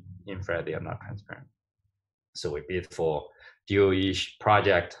see infrared, they are not transparent. So we bid for DOE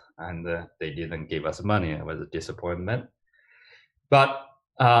project, and they didn't give us money. It was a disappointment. But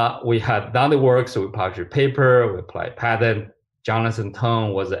we had done the work, so we published a paper, we applied patent. Jonathan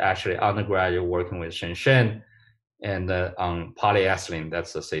Tong was actually undergraduate working with Chen, and on polyethylene.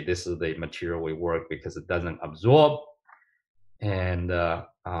 That's to say, this is the material we work because it doesn't absorb. And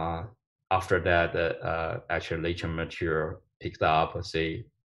after that, actually later material picked up, say,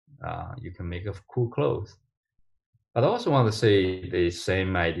 you can make a cool clothes. But I also want to say the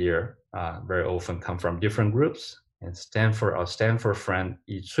same idea very often come from different groups. And our Stanford friend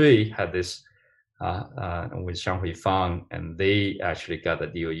Yi Cui had this with Xianghui Fang, and they actually got the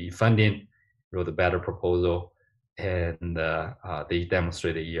DOE funding, wrote a better proposal, and they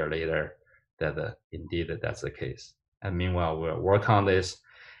demonstrated a year later that indeed that's the case. And meanwhile, we'll work on this.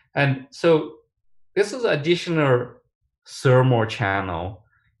 And so this is additional thermal channel.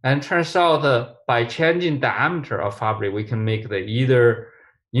 And it turns out that by changing diameter of fabric, we can make the either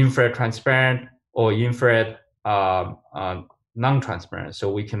infrared transparent or infrared non-transparent.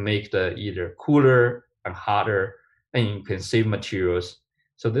 So we can make the either cooler and hotter, and you can save materials.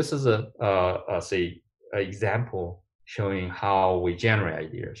 So this is say, an example showing how we generate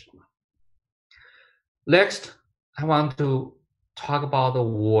ideas. Next, I want to talk about the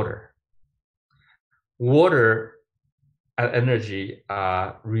water. Water and energy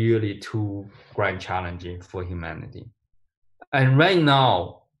are really two grand challenges for humanity. And right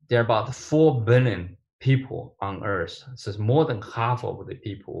now, there are about 4 billion people on Earth. So more than half of the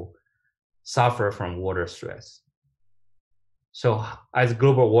people suffer from water stress. So as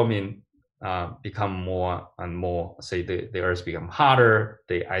global warming become more and more, say the Earth become hotter,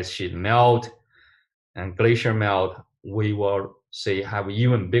 the ice sheet melt, and glacier melt, we will say have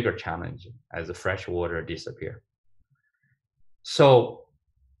even bigger challenge as the fresh water disappear. So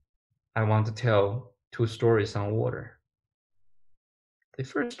I want to tell 2 stories on water. The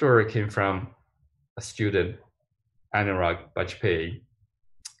first story came from a student, Anurag Bajpayee,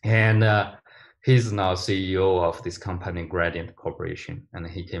 and he's now CEO of this company, Gradient Corporation. And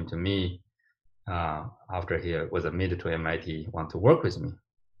he came to me after he was admitted to MIT, want to work with me.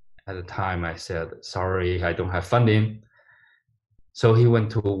 At the time, I said, sorry, I don't have funding. So he went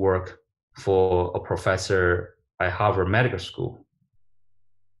to work for a professor at Harvard Medical School.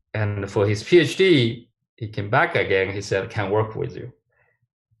 And for his PhD, he came back again. He said, "Can work with you."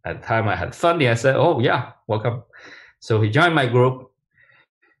 At the time I had funding, I said, "Oh yeah, welcome." So he joined my group.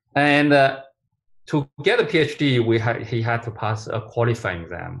 And to get a PhD, he had to pass a qualifying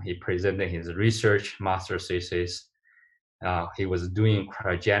exam. He presented his research master thesis. He was doing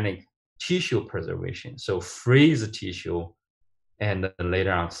cryogenic tissue preservation, so freeze tissue and then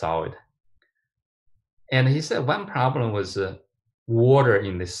later on solid. And he said one problem was water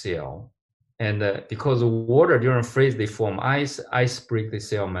in the cell. And because water during freeze, they form ice break the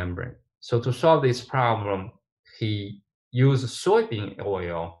cell membrane. So to solve this problem, he used soybean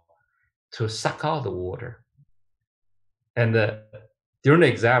oil to suck out the water. And during the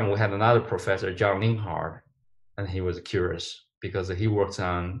exam, we had another professor, John Linhart, and he was curious because he works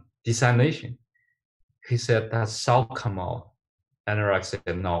on desalination. He said, "Does salt come out?" And Anurag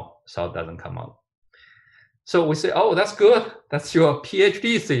said, "No, salt doesn't come out." So we said, "Oh, that's good. That's your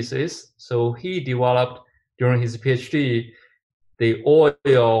PhD thesis." So he developed during his PhD the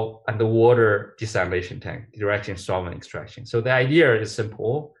oil and the water desalination tank, direct solvent extraction. So the idea is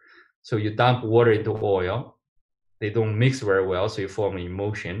simple. So you dump water into oil. They don't mix very well, so you form an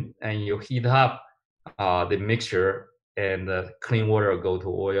emulsion, and you heat up the mixture, and the clean water will go to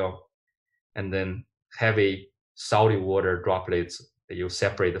oil, and then heavy salty water droplets that you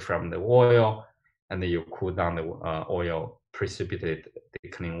separate from the oil, and then you cool down the oil, precipitate the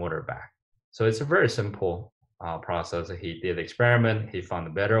clean water back. So it's a very simple process. He did experiment, he found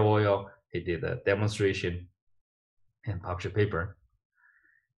a better oil, he did a demonstration and published a paper.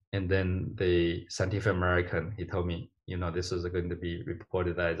 And then the Scientific American, he told me, this is going to be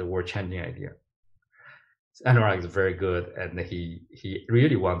reported as a world-changing idea. Anurag is very good, and he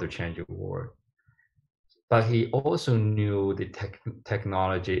really wanted to change the world. But he also knew the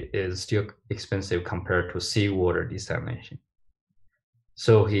technology is still expensive compared to seawater desalination.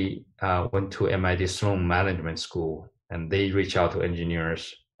 So he went to MIT Sloan Management School, and they reach out to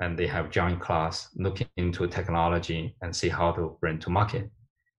engineers, and they have joint class looking into technology and see how to bring to market.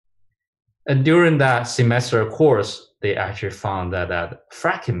 And during that semester course, they actually found that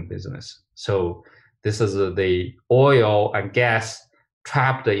fracking business. So this is the oil and gas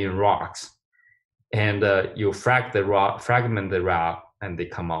trapped in rocks, and you fragment the rock, and they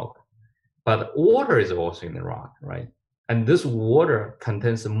come out. But water is also in the rock, right? And this water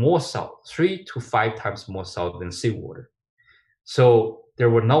contains more salt, 3 to 5 times more salt than seawater. So there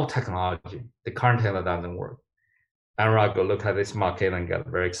were no technology. The current technology doesn't work. Anurag looked at this market and got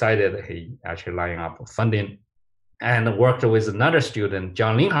very excited. He actually lined up funding and worked with another student,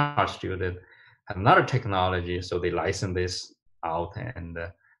 John Linhart student, another technology. So they licensed this out and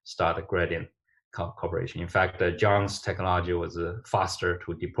started Gradient Corporation. In fact, John's technology was faster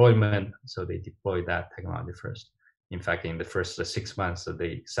to deployment. So they deployed that technology first. In fact, in the first 6 months,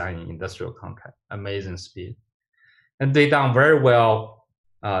 they signed an industrial contract, amazing speed. And they done very well.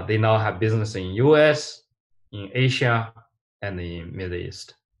 They now have business in US, in Asia, and in Middle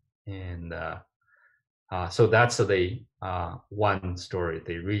East. And so that's the one story.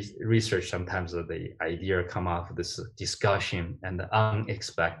 They research sometimes the idea come out of this discussion and the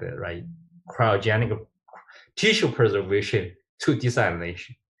unexpected, right? Cryogenic tissue preservation to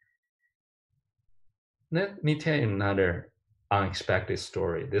desalination. Let me tell you another unexpected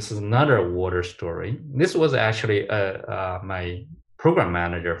story. This is another water story. This was actually my program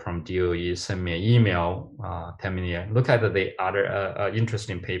manager from DOE sent me an email, 10 minutes. Look at the other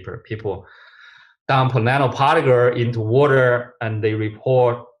interesting paper. People dump nanoparticle into water, and they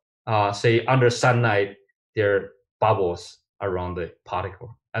report, say, under sunlight, there are bubbles around the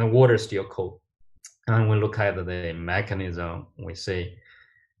particle, and water is still cold. And we look at the mechanism, we say,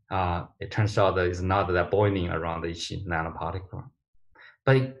 it turns out that it's not that boiling around each nanoparticle.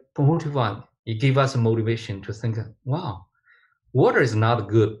 But it gave us a motivation to think, wow, water is not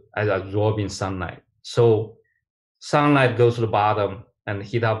good at absorbing sunlight. So sunlight goes to the bottom and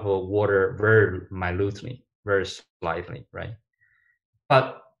heat up water very minutely, very slightly, right?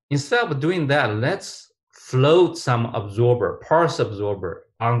 But instead of doing that, let's float some absorber, pulse absorber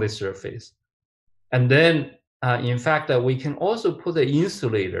on the surface. And then, in fact, we can also put the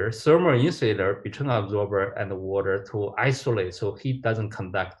insulator, thermal insulator between the absorber and the water to isolate so heat doesn't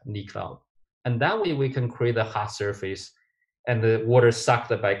conduct, leak out. And that way we can create a hot surface and the water sucked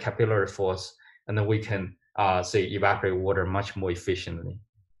by capillary force, and then we can, say, evaporate water much more efficiently.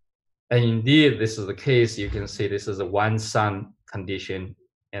 And indeed, this is the case. You can see this is a 1 sun condition,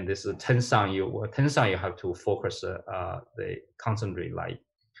 and this is a 10 sun. 10 sun, you have to focus the concentrate light.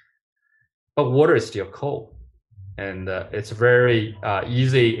 But water is still cold. And it's very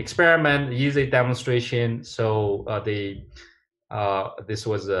easy experiment, easy demonstration. So this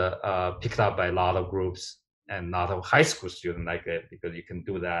was picked up by a lot of groups and a lot of high school students like it, because you can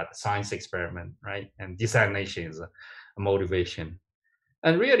do that science experiment, right? And desalination is a motivation.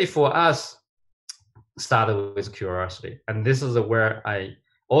 And really for us, started with curiosity. And this is where I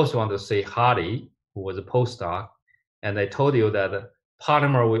also want to say Hardy, who was a postdoc, and I told you that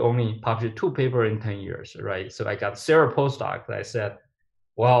polymer, we only published 2 papers in 10 years, right? So I got several postdocs. I said,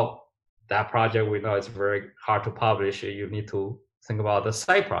 well, that project we know it's very hard to publish. You need to think about the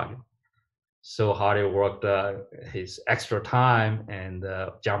side project. So Hardy worked his extra time and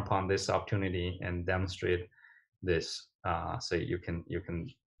jump on this opportunity and demonstrate this. So you can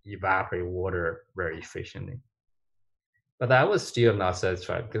evaporate water very efficiently. But I was still not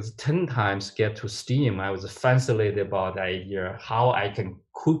satisfied because 10 times get to steam. I was fascinated about the idea how I can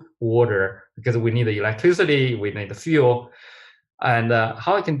cook water, because we need the electricity, we need the fuel, and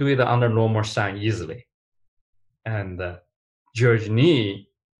how I can do it under normal sun easily. And George Nee,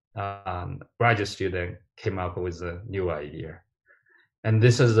 graduate student, came up with a new idea. And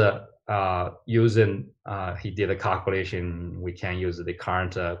this is using, he did a calculation, we can use the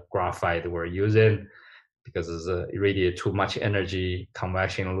current graphite we're using, because it radiates too much energy,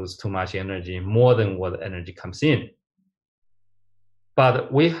 convection loses too much energy, more than what energy comes in.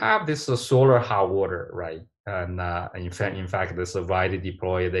 But we have this solar hot water, right? And in fact, this is widely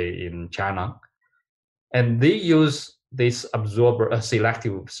deployed in China. And they use this absorber, a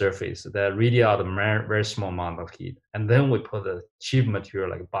selective surface that radiates out a very small amount of heat. And then we put a cheap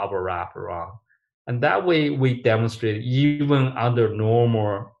material like bubble wrap around. And that way we demonstrate even under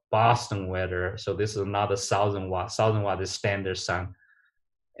normal Boston weather. So this is not 1,000 watt. 1,000 watt is standard sun.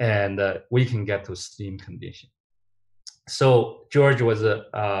 And we can get to steam condition. So George was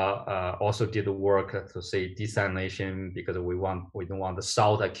also did the work to say desalination, because we don't want the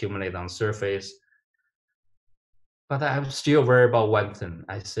salt accumulate on surface. But I'm still worried about one thing.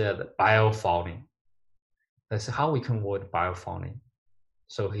 I said biofouling. I said how we can avoid biofouling.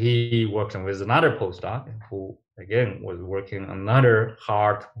 So he worked with another postdoc who again was working on another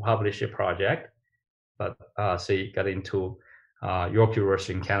hard published project, but so he got into York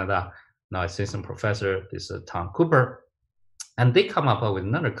University in Canada. Now assistant professor, this is Tom Cooper. And they come up with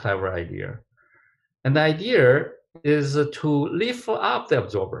another clever idea. And the idea is to lift up the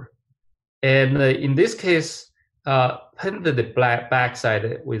absorber. And in this case, paint the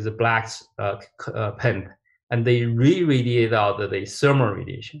backside with the black paint, and they re-radiate out the thermal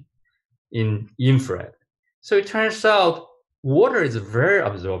radiation in infrared. So it turns out water is very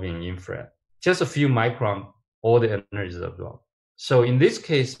absorbing in infrared. Just a few micron, all the energy is absorbed. So in this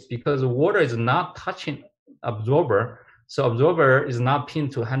case, because water is not touching absorber, so absorber is not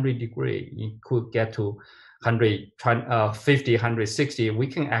pinned to 100 degrees. It could get to 150, 160. We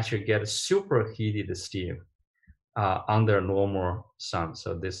can actually get superheated steam under normal sun.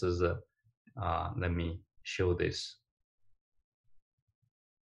 So this is let me show this.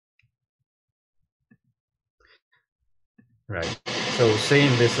 Right. So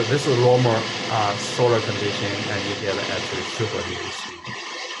saying this is normal solar condition, and you get actually superheated steam.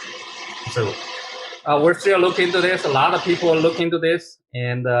 So we're still looking into this. A lot of people are looking into this,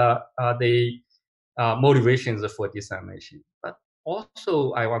 and the motivations for desalination. But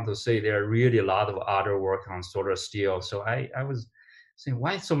also, I want to say there are really a lot of other work on solar steel. So I was saying,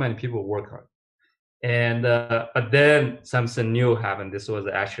 why so many people work on it? And but then something new happened. This was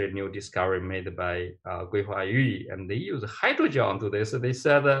actually a new discovery made by Guihua Yu, and they use hydrogel to this. So they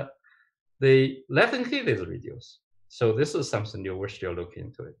said the latent heat is reduced. So this is something new. We're still looking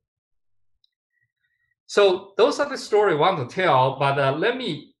into it. So those are the stories I want to tell. But let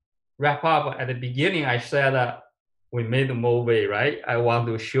me wrap up. At the beginning, I said we made a movie, right? I want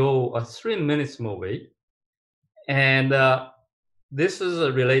to show a 3-minute movie, and this is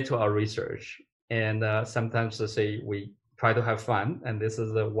related to our research. And sometimes they say we try to have fun, and this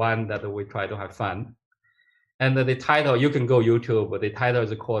is the one that we try to have fun. And the title, you can go YouTube, but the title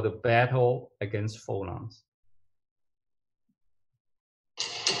is called "The Battle Against Photons."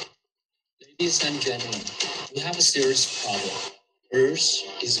 Ladies and gentlemen, we have a serious problem. Earth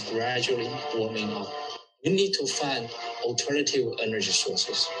is gradually warming up. We need to find alternative energy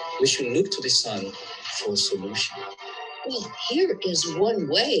sources. We should look to the sun for a solution. Well, here is one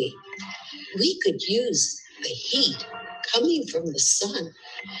way. We could use the heat coming from the sun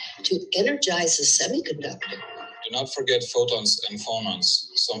to energize a semiconductor. Do not forget photons and phonons.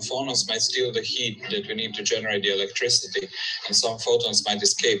 Some phonons might steal the heat that we need to generate the electricity, and some photons might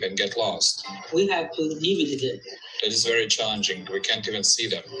escape and get lost. We have to live with it It is very challenging. We can't even see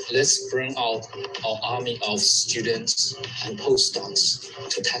them. Let's bring out our army of students and postdocs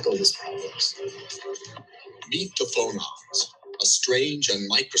to tackle these problems. Meet the phonons, a strange and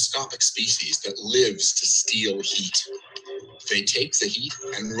microscopic species that lives to steal heat. They take the heat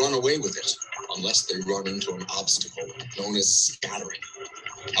and run away with it, unless they run into an obstacle known as scattering.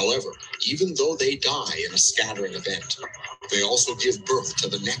 However, even though they die in a scattering event, they also give birth to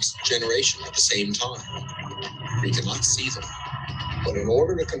the next generation at the same time. We cannot see them, but in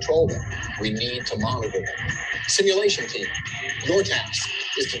order to control them, we need to monitor them. Simulation team, your task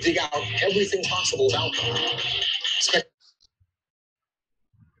is to dig out everything possible about them.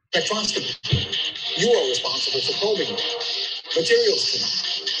 Spectroscopy team, you are responsible for probing them. Materials team,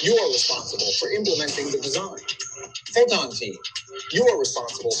 you are responsible for implementing the design. Photon team, you are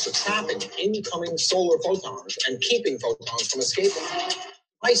responsible for trapping incoming solar photons and keeping photons from escaping.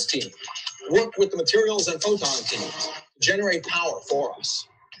 Ice team, work with the materials and photon teams to generate power for us.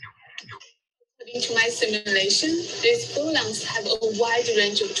 According to my simulation, these photons have a wide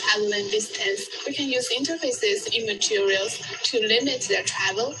range of travel and distance. We can use interfaces in materials to limit their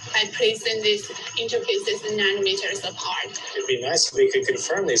travel by placing these interfaces nanometers apart. It'd be nice if we could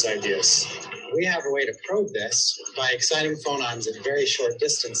confirm these ideas. We have a way to probe this by exciting phonons at very short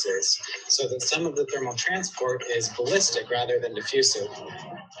distances so that some of the thermal transport is ballistic rather than diffusive.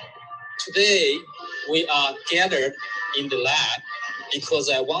 Today, we are gathered in the lab because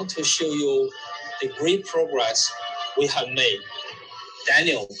I want to show you the great progress we have made.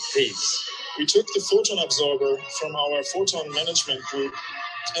 Daniel, please. We took the photon absorber from our photon management group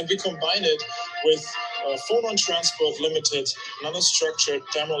and we combined it with phonon transport limited nanostructured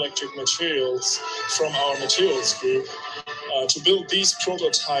thermoelectric materials from our materials group to build these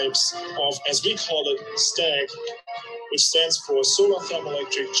prototypes of, as we call it, STAG, which stands for Solar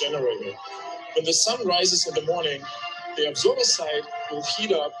Thermoelectric Generator. When the sun rises in the morning, the absorber side will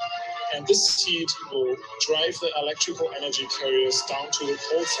heat up, and this heat will drive the electrical energy carriers down to the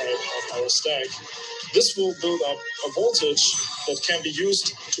cold side of our stack. This will build up a voltage that can be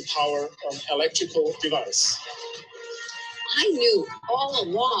used to power an electrical device. I knew all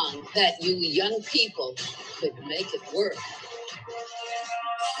along that you young people could make it work.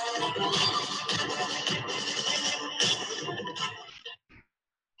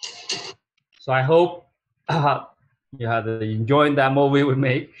 So I hope you had enjoyed that movie we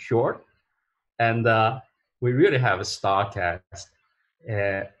made, short. And we really have a star cast.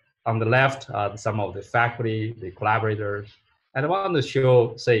 On the left, some of the faculty, the collaborators. And I want to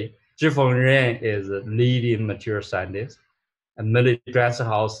show, say, Zhifeng Ren is a leading material scientist. And Millie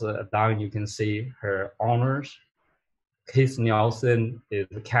Dresselhaus, down you can see her honors. Keith Nielsen is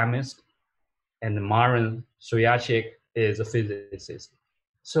a chemist. And Maren Suyacek is a physicist.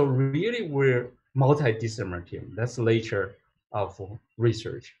 So really, we're multidisciplinary team. That's the nature of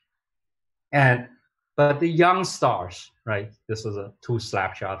research. But the young stars, right? This is a 2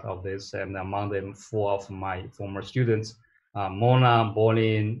 snapshots of this, and among them 4 of my former students, Mona,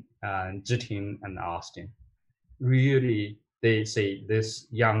 Bolin, Zhiting, and Austin. Really, they say these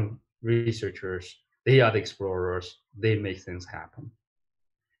young researchers, they are the explorers, they make things happen.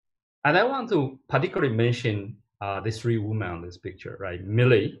 And I want to particularly mention the 3 women on this picture, right?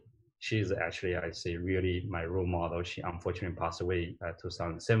 Millie, she's actually, I say, really my role model. She unfortunately passed away in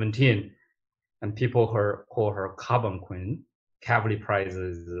 2017. And people call her Carbon Queen. Kavli Prize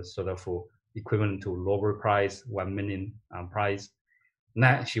is sort of equivalent to Nobel Prize, 1 million prize.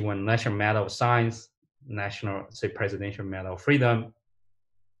 She won National Medal of Science, National, say, Presidential Medal of Freedom.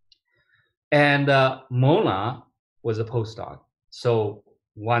 And Mona was a postdoc. So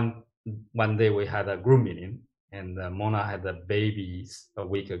one day we had a group meeting, and Mona had a baby a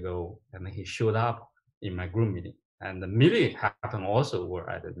week ago, and he showed up in my group meeting. And Millie happened also were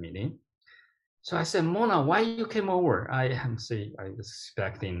at the meeting. So I said, Mona, why you came over? I was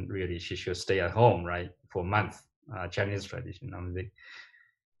expecting really she should stay at home, right, for a month, Chinese tradition.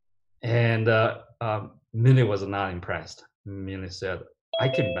 And Millie was not impressed. Millie said, I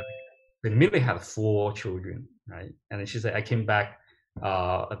came back. But Millie had 4 children, right? And she said, I came back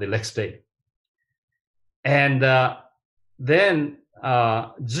the next day. And then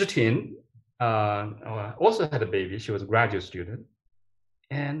Zhiting also had a baby. She was a graduate student.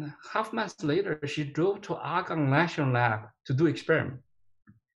 And half months later, she drove to Argonne National Lab to do experiment.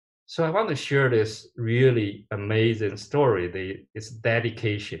 So I want to share this really amazing story. It's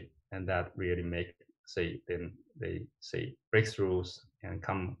dedication, and that really make breakthroughs and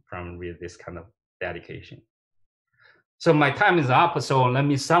come from really this kind of dedication. So my time is up. So let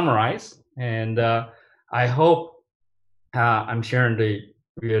me summarize, and I hope I'm sharing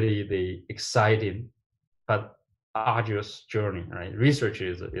the exciting but arduous journey, right? Research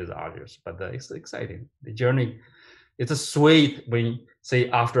is arduous, but it's exciting. The journey, it's a sweet when, say,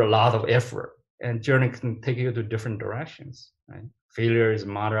 after a lot of effort, and journey can take you to different directions, right? Failure is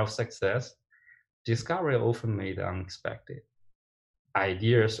mother of success. Discovery often made unexpected.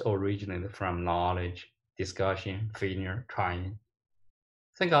 Ideas originate from knowledge, discussion, failure, trying.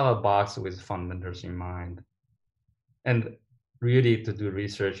 Think out of the box with fundamentals in mind. And really, to do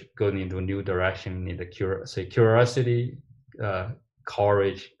research, going into a new direction, need curiosity,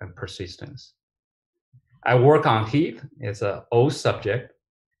 courage, and persistence. I work on heat. It's an old subject,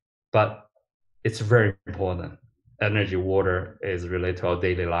 but it's very important. Energy, water is related to our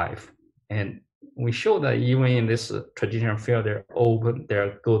daily life. And we show that even in this traditional field, there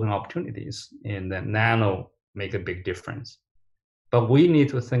are golden opportunities, and that nano make a big difference. But we need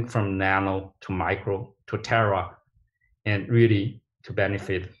to think from nano to micro to tera, and really to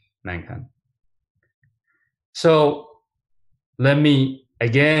benefit mankind. So let me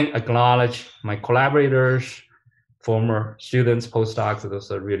again acknowledge my collaborators, former students, postdocs.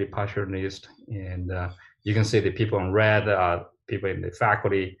 Those are really passionate, and you can see the people in red are people in the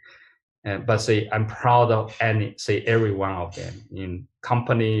faculty. But say I'm proud of every one of them in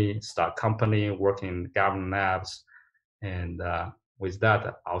company, start company, working in government labs, and with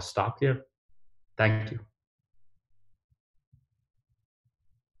that, I'll stop here. Thank you.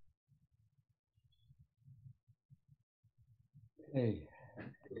 Hey,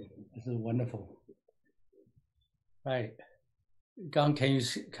 this is wonderful. Right, Gang, can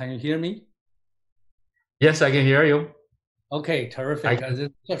you hear me? Yes, I can hear you. Okay, terrific.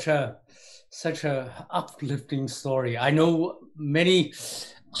 It's such a uplifting story. I know many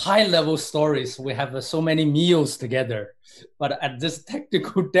high-level stories. We have so many meals together, but at this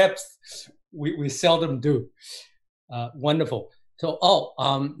technical depth, we seldom do. Wonderful. So,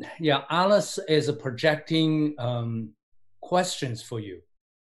 yeah, Alice is projecting questions for you.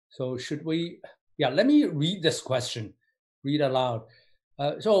 So should we? Yeah, let me read this question. Read aloud.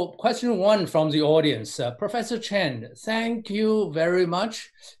 So question one from the audience, Professor Chen, thank you very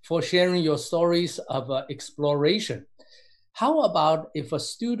much for sharing your stories of exploration. How about if a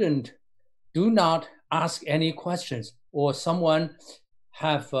student do not ask any questions, or someone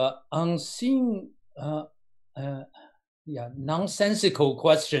have unseen, nonsensical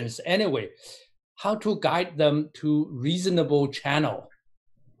questions anyway, how to guide them to reasonable channel?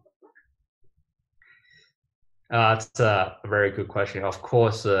 It's a very good question. Of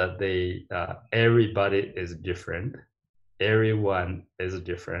course, everybody is different. Everyone is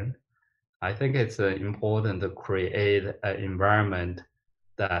different. I think it's important to create an environment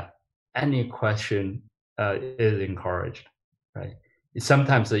that any question is encouraged, right?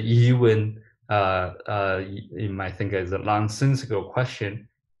 Sometimes even you might think it's a nonsensical question,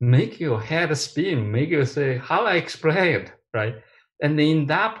 make your head spin, make you say, how I explain it, right? And in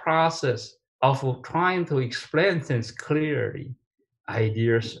that process of trying to explain things clearly,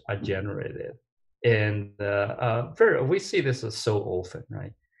 ideas are generated. And we see this so often,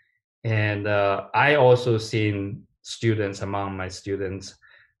 right? And I also seen students, among my students,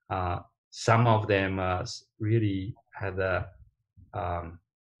 some of them really had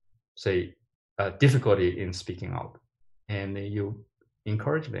difficulty in speaking out, and you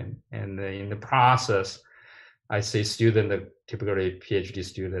encourage them. And in the process, I see student, typically PhD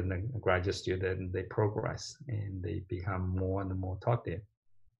student and graduate student, they progress and they become more and more talkative.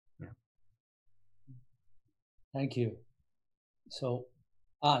 Yeah. Thank you. So,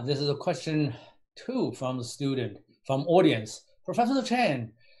 this is a question two from the student, from audience. Professor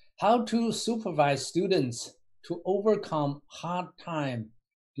Chen, how to supervise students to overcome hard time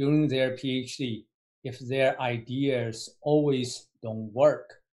during their PhD if their ideas always don't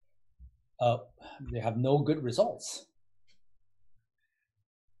work? They have no good results.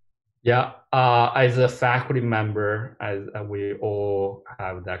 Yeah, as a faculty member, as we all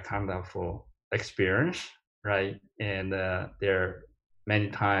have that kind of experience, right? And there are many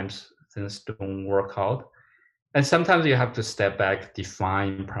times things don't work out, and sometimes you have to step back,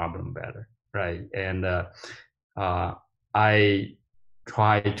 define problem better, right? And I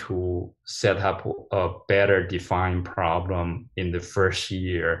try to set up a better defined problem in the first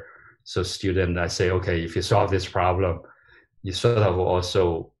year. So student, I say, okay, if you solve this problem, you sort of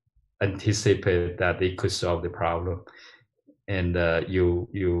also anticipate that they could solve the problem, and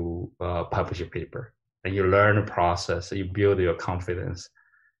you publish a paper, and you learn the process, you build your confidence,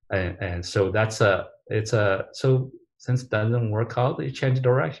 and so so since it doesn't work out, you change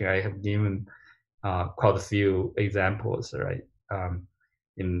direction. I have given quite a few examples, right?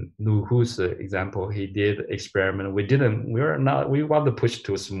 In Nu Hu's example, he did experiment. We want to push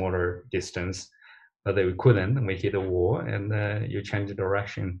to a smaller distance. but we couldn't, and we hit a wall, and you change the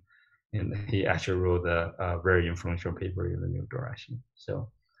direction. And he actually wrote a very influential paper in the new direction. So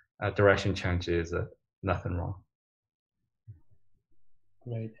direction change is nothing wrong.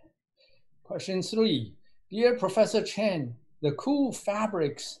 Great. Question 3. Dear Professor Chen, the cool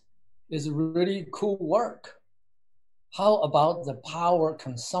fabrics is really cool work. How about the power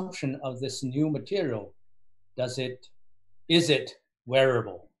consumption of this new material? Is it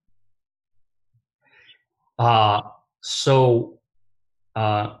wearable? So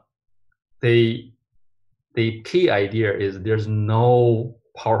the key idea is there's no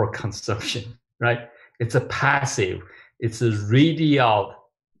power consumption, right? It's a passive. It's a radiate out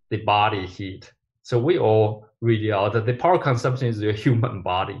the body heat. So we all radiate out. The power consumption is the human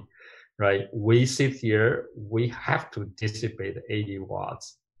body, right? We sit here, we have to dissipate 80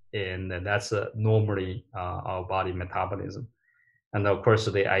 watts, and that's normally our body metabolism. And of course,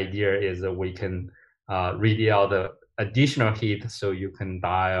 the idea is that we can radiate out the additional heat so you can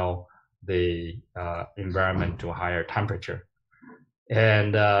dial the environment to a higher temperature.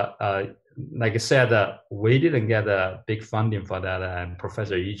 And like I said, we didn't get a big funding for that. And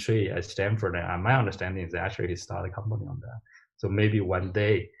Professor Yi Cui at Stanford, and my understanding is actually he started a company on that. So maybe one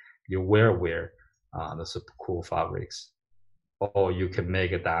day you will wear the super cool fabrics, or you can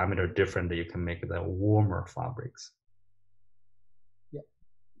make a diameter different. You can make the warmer fabrics. Yeah.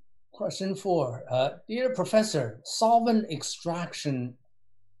 Question 4. Dear Professor, solvent extraction,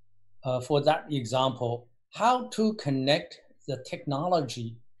 for that example, how to connect the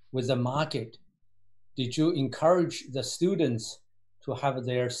technology with the market? Did you encourage the students to have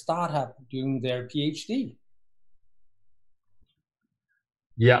their startup during their PhD?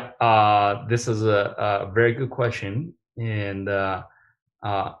 Yeah, this is a very good question. And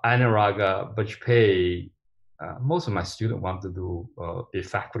Anurag Bajpayee, most of my students want to do a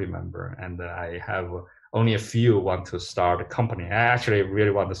faculty member, and I have only a few want to start a company. I actually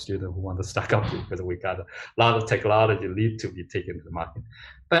really want the student who want to start a company because we got a lot of technology need to be taken to the market.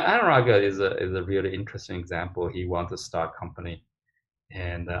 But Anurag is a really interesting example. He wants to start a company.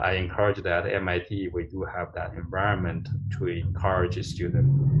 And I encourage that. At MIT, we do have that environment to encourage students.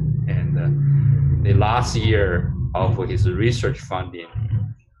 And the last year of his research funding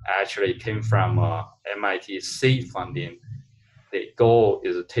actually came from MIT seed funding. The goal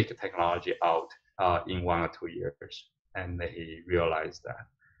is to take technology out in 1 or 2 years. And he realized that.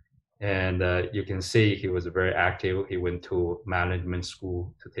 And you can see he was very active. He went to management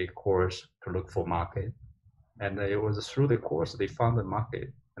school to take a course to look for market. And it was through the course they found the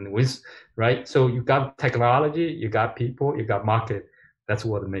market. And with, right? So you got technology, you got people, you got market. That's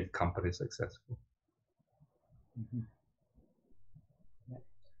what makes companies successful. Mm-hmm.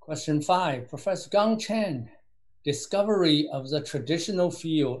 Question 5, Professor Gang Chen, discovery of the traditional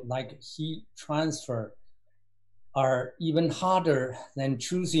field like heat transfer are even harder than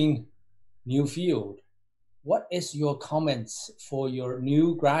choosing new field. What is your comments for your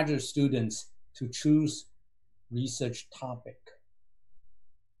new graduate students to choose research topic?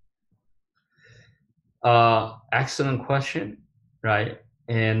 Excellent question, right?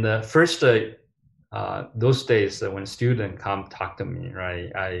 And first, those days when students come talk to me,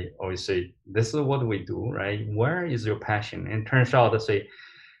 right, I always say, this is what we do, right? Where is your passion? And it turns out to say,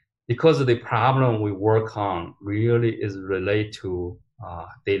 because of the problem we work on really is related to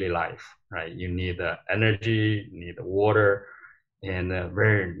daily life, right? You need energy, you need water, and a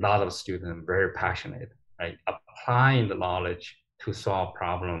lot of students very passionate, right? Applying the knowledge to solve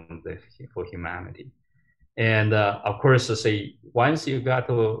problems for humanity. And of course, I say, once you got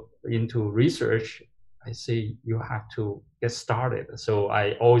into research, I say you have to get started. So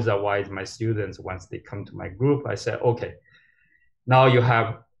I always advise my students, once they come to my group, I say, okay, now you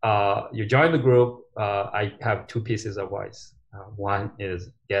have, you join the group, I have 2 pieces of advice. One is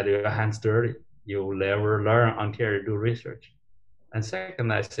get your hands dirty. You'll never learn until you do research. And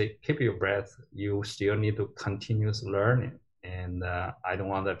second, I say, keep your breath. You still need to continuous learning. And I don't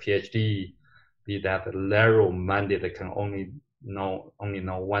want a PhD be that narrow minded that can only know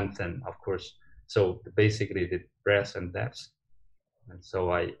one thing, of course. So basically the breadth and depth. And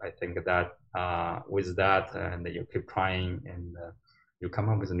so I think that with that, and you keep trying, and you come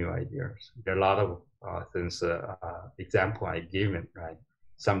up with new ideas. There are a lot of things, example I given, right?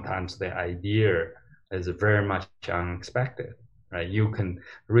 Sometimes the idea is very much unexpected, right? You can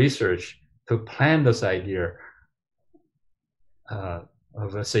research to plan this idea.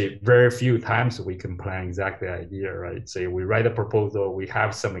 Of say very few times we can plan exactly the idea, right? Say we write a proposal, we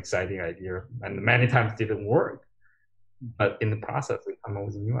have some exciting idea, and many times it didn't work. But in the process, we come up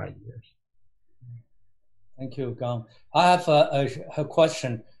with new ideas. Thank you, Gang. I have a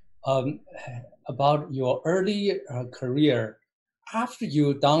question about your early career. After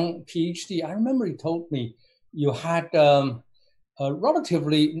you done PhD, I remember you told me you had a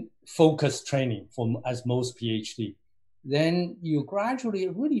relatively focused training as most PhD. Then you gradually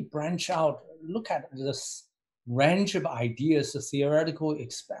really branch out, look at this range of ideas, the theoretical,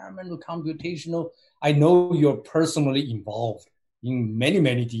 experimental, computational. I know you're personally involved in many,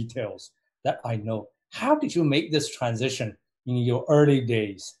 many details that I know. How did you make this transition in your early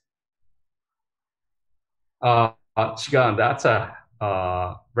days? Shigang, that's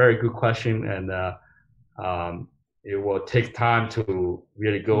a very good question, and it will take time to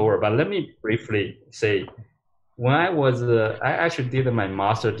really go over. But let me briefly say, when I was, I actually did my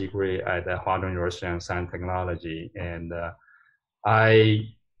master's degree at the Huadong University in Science and Technology, and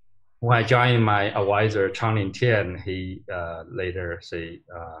when I joined my advisor, Chen, he later say,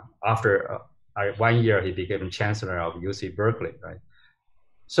 after 1 year, he became chancellor of UC Berkeley, right?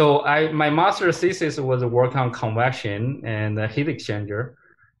 So my master's thesis was work on convection and heat exchanger.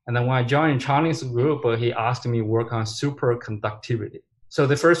 And then when I joined Chen's group, he asked me work on superconductivity. So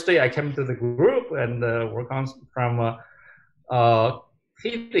the first day I came to the group and work on from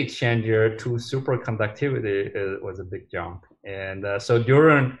heat exchanger to superconductivity, it was a big jump. And so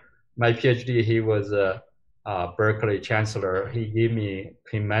during my PhD, he was Berkeley chancellor. He gave me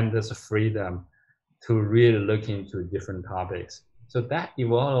tremendous freedom to really look into different topics. So that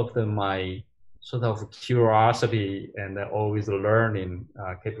evolved my sort of curiosity and always learning,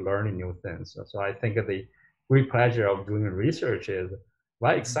 keep learning new things. So I think the great pleasure of doing research is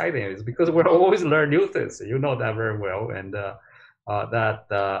why exciting is because we're always learn new things. You know that very well, and that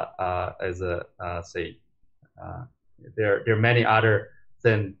is there are many other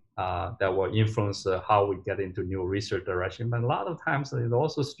things that will influence how we get into new research direction. But a lot of times it's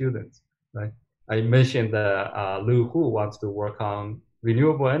also students, right? I mentioned Lu Hu wants to work on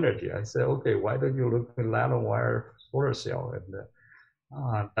renewable energy. I said, okay, why don't you look at nanowire solar cell?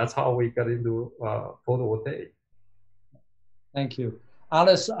 And that's how we got into photovoltaic. Thank you.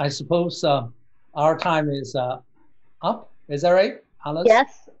 Alice, I suppose our time is up. Is that right, Alice?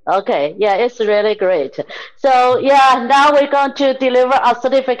 Yes. Okay. Yeah, it's really great. So yeah, now we're going to deliver a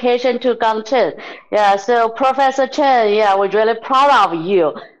certification to Chen. Yeah. So Professor Chen, yeah, we're really proud of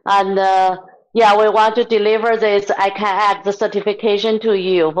you, and yeah, we want to deliver this I Can Act certification to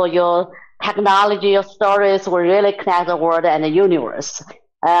you for your technology, your stories will really connect the world and the universe.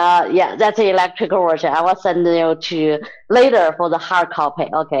 Yeah, that's the electrical version. I will send you to later for the hard copy.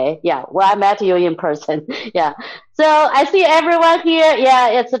 Okay. Yeah. Well, I met you in person. Yeah. So I see everyone here. Yeah,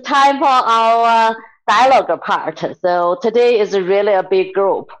 it's time for our dialogue part. So today is really a big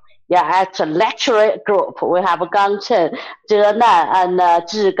group. Yeah, actually lecture group. We have Chen, Nan, and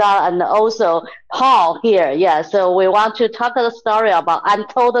Zhigang, and also Paul here. Yeah, so we want to talk the story about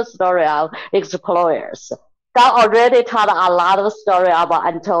untold story of explorers. Gang already told a lot of story about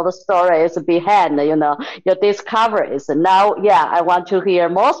untold stories behind, you know, your discoveries. Now, yeah, I want to hear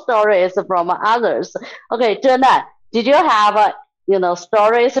more stories from others. Okay, Nan, did you have, you know,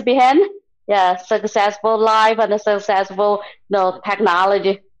 stories behind? Yeah, successful life and successful, you know,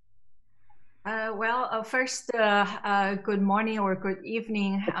 technology. First, good morning or good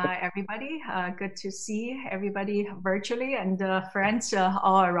evening, everybody. Good to see everybody virtually and friends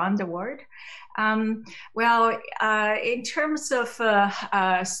all around the world. In terms of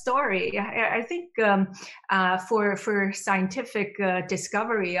story, I think for scientific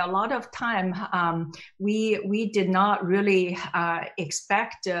discovery, a lot of time we did not really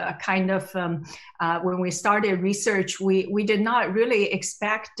expect kind of when we started research, we did not really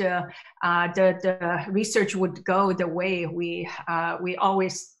expect the research would go the way we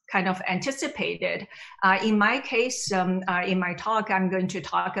always kind of anticipated. In my case, in my talk, I'm going to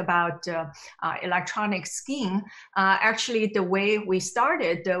talk about electronic skin. Actually, the way we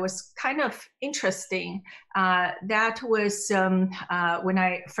started was kind of interesting. That was when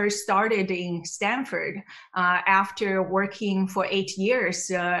I first started in Stanford, after working for 8 years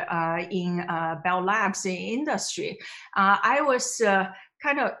in Bell Labs in industry. I was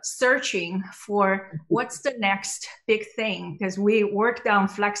kind of searching for what's the next big thing, because we worked on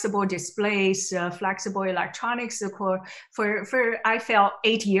flexible displays, flexible electronics for I felt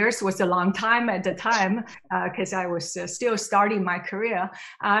 8 years was a long time at the time, because I was still starting my career.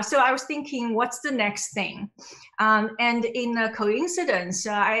 So I was thinking, what's the next thing? And in a coincidence,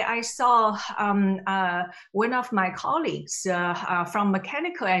 I saw one of my colleagues from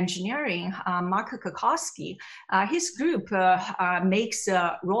mechanical engineering, Mark Kukowski, his group makes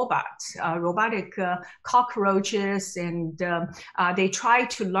robots, robotic cockroaches, and they try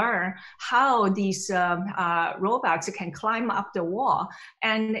to learn how these robots can climb up the wall.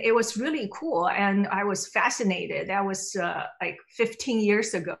 And it was really cool, and I was fascinated. That was like 15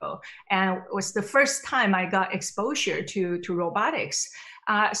 years ago, and it was the first time I got exposure to robotics.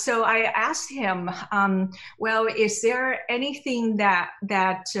 So I asked him, well, is there anything that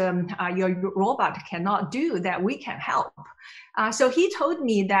your robot cannot do that we can help? So he told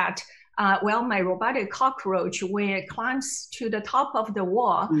me that, well, my robotic cockroach, when it climbs to the top of the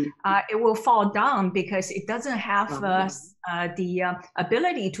wall, it will fall down because it doesn't have the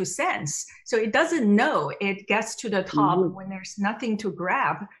ability to sense. So it doesn't know it gets to the top when there's nothing to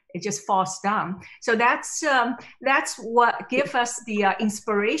grab. It just falls down. So that's what gives us the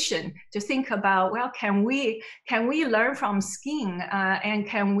inspiration to think about, well, can we learn from skin, and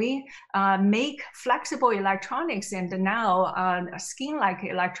can we make flexible electronics and now skin-like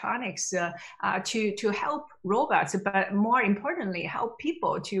electronics to help robots, but more importantly, help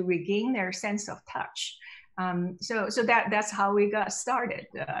people to regain their sense of touch. So that's how we got started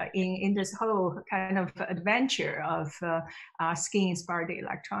in this whole kind of adventure of skin-inspired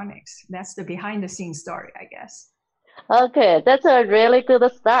electronics. That's the behind-the-scenes story, I guess. Okay, that's a really good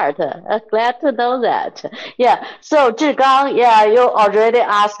start. Glad to know that. Yeah. So Zhigang, yeah, you already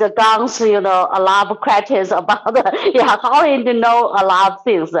asked Gang's, a lot of questions about how he know a lot of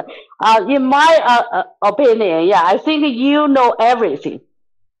things. In my opinion, yeah, I think you know everything.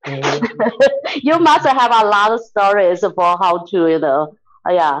 You must have a lot of stories for how to,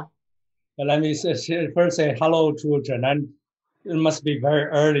 yeah. Let me first say hello to Chen. It must be very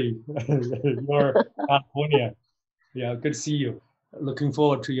early. You're California. Yeah, good to see you. Looking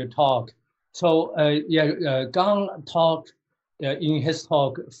forward to your talk. So Gang talked in his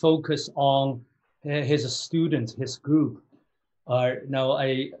talk focus on his students, his group. Now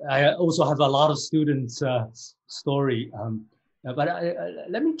I also have a lot of students' story. But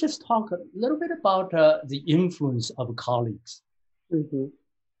let me just talk a little bit about the influence of colleagues.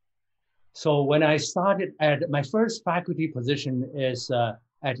 So when I started my first faculty position is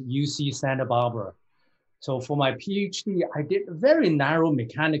at UC Santa Barbara. So for my PhD, I did a very narrow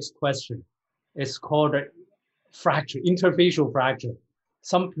mechanics question. It's called a fracture, interfacial fracture.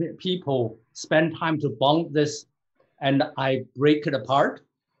 Some people spend time to bond this, and I break it apart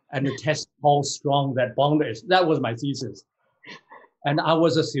and test how strong that bond is. That was my thesis. And I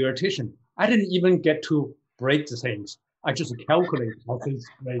was a theoretician. I didn't even get to break the things. I just calculated how things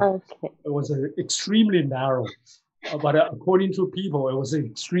break. Okay. It was extremely narrow, but according to people, it was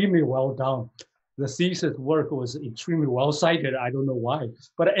extremely well done. The thesis work was extremely well cited. I don't know why,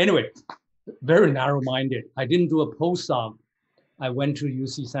 but anyway, very narrow-minded. I didn't do a postdoc. I went to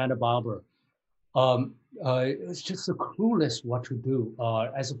UC Santa Barbara. It's just so clueless what to do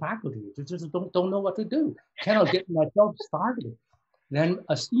as a faculty. Just don't know what to do. Cannot get myself started. Then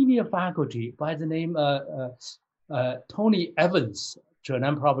a senior faculty by the name Tony Evans,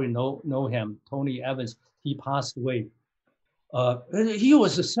 Chen probably know him, Tony Evans, he passed away. He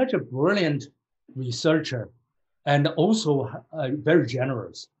was such a brilliant researcher and also very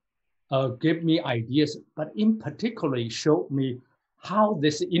generous, gave me ideas, but in particular showed me how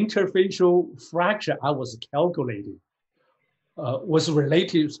this interfacial fracture I was calculating was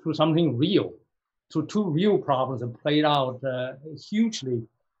related to something real, to two real problems that played out hugely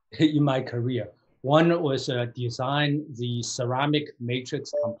in my career. One was design the ceramic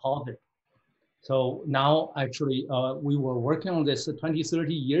matrix composite. So now actually we were working on this 20,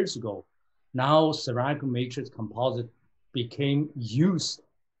 30 years ago. Now ceramic matrix composite became used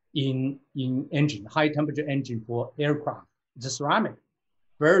in engine, high temperature engine for aircraft. It's a ceramic,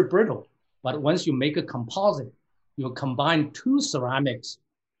 very brittle. But once you make a composite, you combine two ceramics,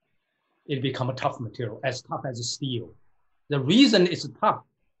 it becomes a tough material, as tough as steel. The reason it's tough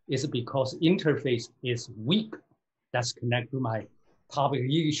is because interface is weak. That's connected to my topic.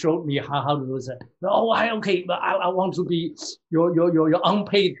 You showed me how to do that. Oh, okay, but I want to be your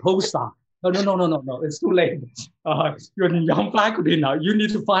unpaid postdoc. No, it's too late. You're a young faculty now. You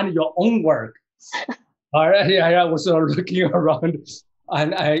need to find your own work. I was looking around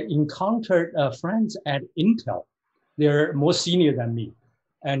and I encountered friends at Intel. They're more senior than me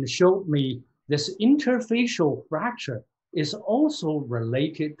and showed me this interfacial fracture is also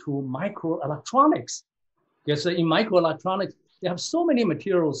related to microelectronics. Because in microelectronics, they have so many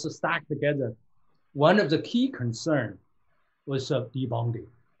materials stacked together. One of the key concerns was debonding.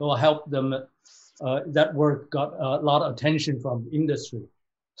 It will help them, that work got a lot of attention from industry.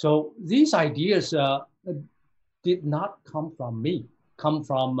 So these ideas did not come from me, come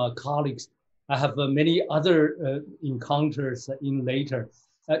from colleagues I have many other encounters in later.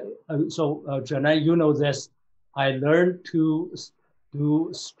 So Janet, you know this. I learned to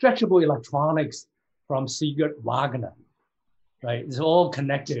do stretchable electronics from Sigurd Wagner, right? It's all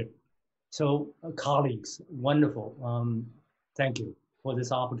connected. So colleagues, wonderful. Thank you for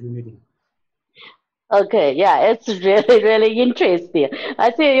this opportunity. Okay, yeah, it's really, really interesting.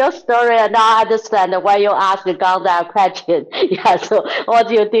 I see your story and now I understand why you asked that question. Yeah, so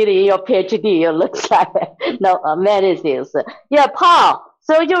what you did in your PhD, it looks like many things. Yeah, Paul,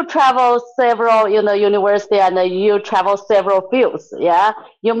 so you travel several, university and you travel several fields, yeah?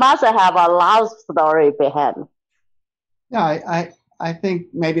 You must have a lot of story behind. Yeah, I think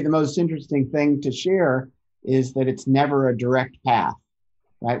maybe the most interesting thing to share is that it's never a direct path.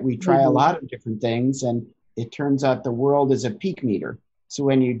 Right? We try a lot of different things, and it turns out the world is a peak meter. So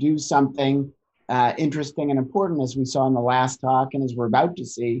when you do something interesting and important, as we saw in the last talk, and as we're about to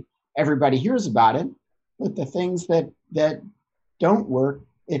see, everybody hears about it. But the things that don't work,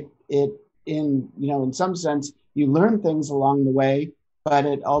 in some sense, you learn things along the way, but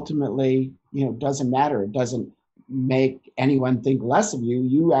it ultimately, doesn't matter. It doesn't make anyone think less of you.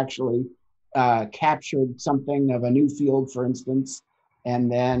 You actually captured something of a new field, for instance.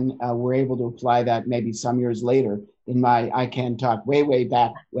 And then we're able to apply that maybe some years later. In my ICANN talk way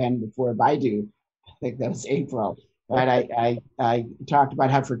back when, before Baidu, I think that was April, right? I talked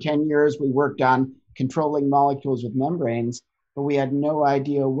about how for 10 years we worked on controlling molecules with membranes, but we had no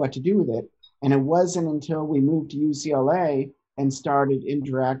idea what to do with it. And it wasn't until we moved to UCLA and started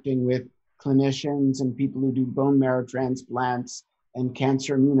interacting with clinicians and people who do bone marrow transplants and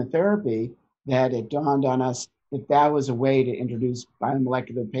cancer immunotherapy that it dawned on us that was a way to introduce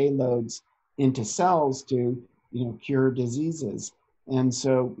biomolecular payloads into cells to, cure diseases. And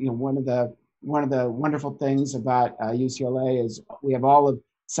so, one of the wonderful things about UCLA is we have all of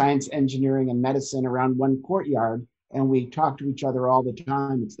science, engineering, and medicine around one courtyard, and we talk to each other all the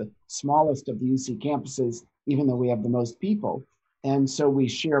time. It's the smallest of the UC campuses, even though we have the most people. And so we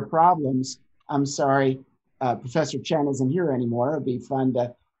share problems. I'm sorry, Professor Chen isn't here anymore. It'd be fun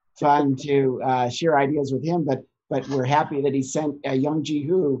to share ideas with him, but we're happy that he sent Youngji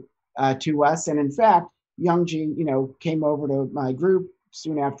Hu to us. And in fact, Youngji, came over to my group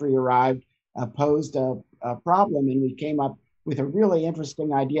soon after he arrived, posed a problem, and we came up with a really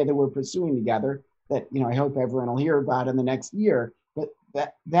interesting idea that we're pursuing together that, I hope everyone will hear about in the next year. But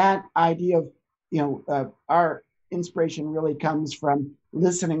that idea of, our inspiration really comes from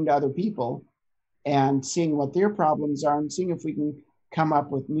listening to other people and seeing what their problems are and seeing if we can come up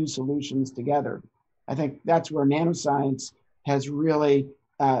with new solutions together. I think that's where nanoscience has really,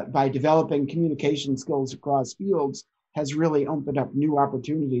 by developing communication skills across fields, has really opened up new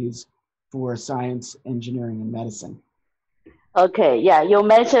opportunities for science, engineering, and medicine. Okay, yeah, you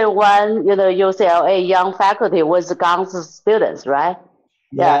mentioned one, UCLA young faculty was Gang's students, right?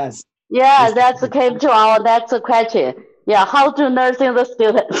 Yes. Yeah, that came to our next question. Yeah, how to nursing the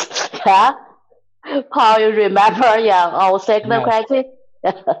students? Yeah, Paul, you remember? Yeah, our second question.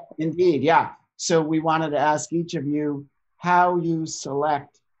 Indeed, yeah. So we wanted to ask each of you how you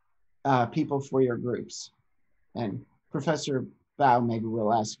select people for your groups. And Professor Bao, maybe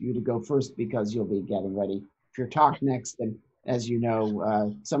we'll ask you to go first because you'll be getting ready for your talk next. And as you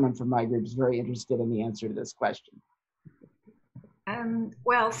know, someone from my group is very interested in the answer to this question.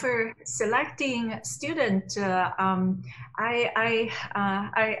 Well, for selecting student, I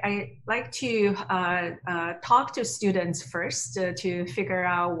like to talk to students first to figure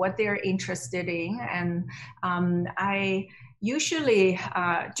out what they're interested in, and I usually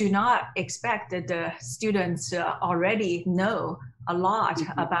do not expect that the students already know a lot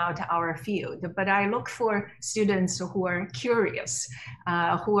about our field, but I look for students who are curious,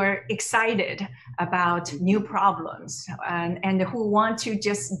 who are excited about new problems, and who want to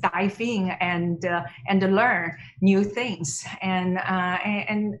just dive in and learn new things. And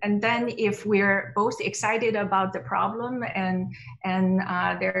then if we're both excited about the problem and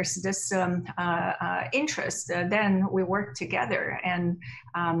there's this interest, then we work together. And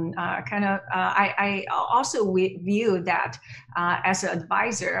I also view that as an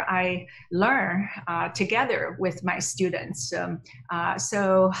advisor, I learn together with my students.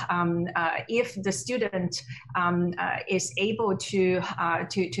 If the student is able to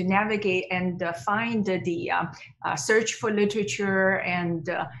navigate and find the search for literature and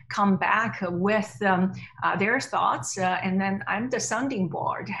come back with their thoughts, and then I'm the sounding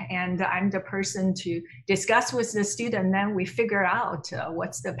board and I'm the person to discuss with the student, then we figure out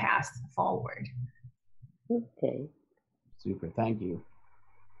what's the path forward. Okay. Super, thank you.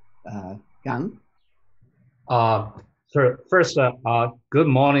 Gang? So first, good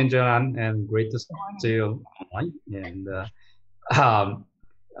morning, John, and great to see you online. And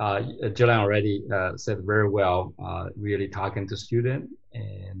Julian already said very well, really talking to students.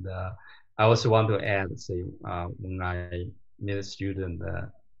 And I also want to add, say, when I meet a student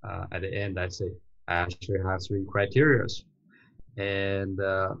at the end, I say, I actually have 3 criteria. And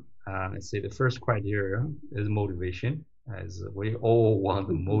I say the first criteria is motivation, as we all want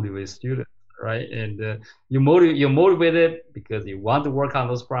to motivate students, right? And you're motivated because you want to work on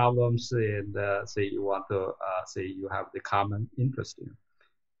those problems, and say you want to say you have the common interest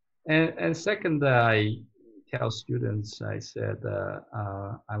in. And second, I tell students, I said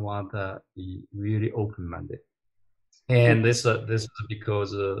I want to be really open-minded, and this is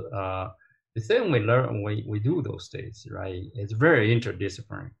because the thing we learn when we do those days, right? It's very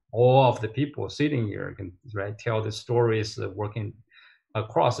interdisciplinary. All of the people sitting here can tell the stories working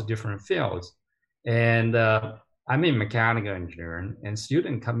across the different fields. And I'm a mechanical engineer, and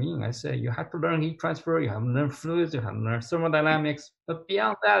students come in. I say you have to learn heat transfer, you have to learn fluids, you have to learn thermodynamics. But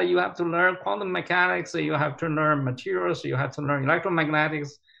beyond that, you have to learn quantum mechanics, you have to learn materials, you have to learn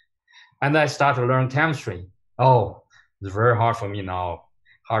electromagnetics. And I start to learn chemistry. Oh, it's very hard for me now.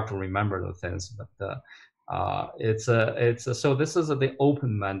 Hard to remember those things, but so this is the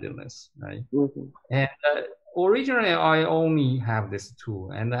open-mindedness, right? Mm-hmm. And originally I only have this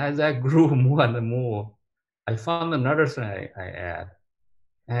tool, and as I grew more and more, I found another thing I add,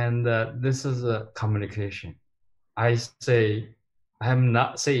 and this is communication. I say I'm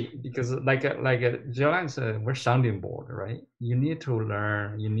not say because like Joanne said, we're sounding board, right? You need to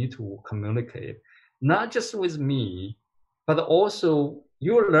learn, you need to communicate, not just with me, but also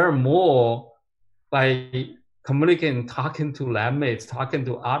you learn more by communicating, talking to lab mates, talking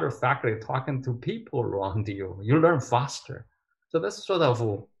to other faculty, talking to people around you. You learn faster. So that's sort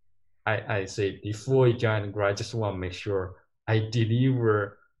of, I say, before you join, I just want to make sure I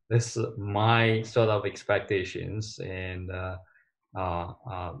deliver this my sort of expectations, and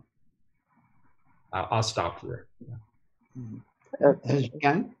I'll stop here.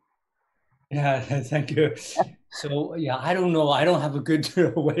 Yeah, thank you. So yeah, I don't know. I don't have a good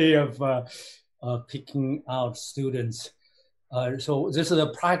way of picking out students. So this is a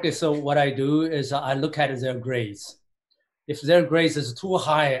practice of what I do is I look at their grades. If their grades is too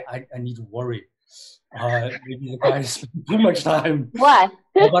high, I need to worry. Maybe the guy spent too much time. Why?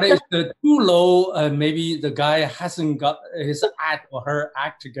 But if they're too low, maybe the guy hasn't got his act or her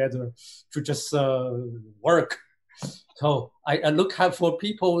act together to just work. So I look out for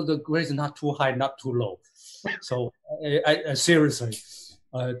people, the grades not too high, not too low. So I seriously,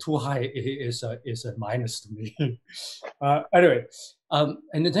 too high is a minus to me. Anyway,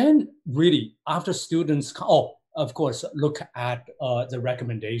 and then really after students, of course, look at the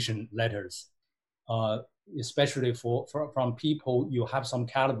recommendation letters, especially from people you have some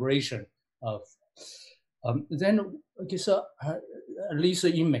calibration of. Then I guess at least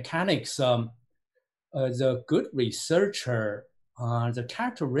in mechanics, the good researcher, the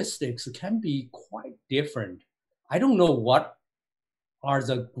characteristics can be quite different. I don't know what are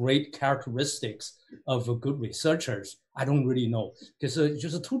the great characteristics of good researchers. I don't really know because it's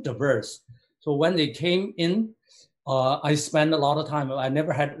just too diverse. So when they came in, I spent a lot of time. I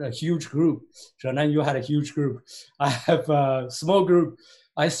never had a huge group. Shannon, you had a huge group. I have a small group.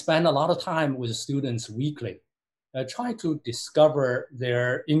 I spend a lot of time with students weekly, try to discover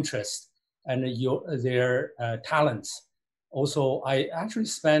their interests and their talents. Also, I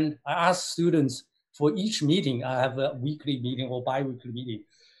ask students for each meeting. I have a weekly meeting or bi-weekly meeting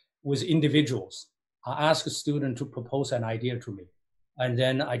with individuals. I ask a student to propose an idea to me, and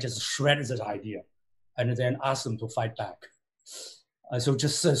then I just shred that idea, and then ask them to fight back. So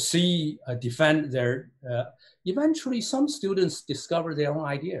just defend their. Eventually, some students discover their own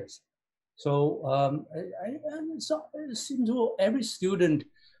ideas. So so it seems to every student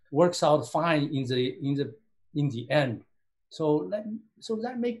works out fine in the end. So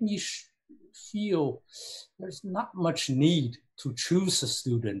that makes me feel there's not much need to choose a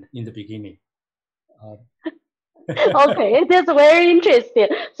student in the beginning. Okay, it is very interesting.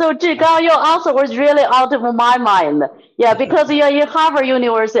 So Zhigang, your answer was really out of my mind. Yeah, because you're in Harvard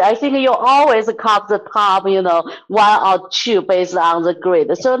University, I think you always come the top, 1 or 2 based on the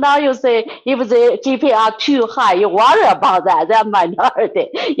grade. So now you say if the GPA are too high, you worry about that. That minority.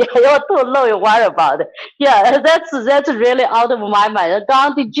 Yeah, you're too low, you worry about it. Yeah, that's really out of my mind.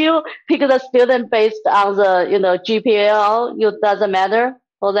 Gang, did you pick the student based on the GPA? It doesn't matter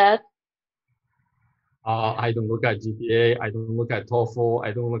for that. I don't look at GPA. I don't look at TOEFL.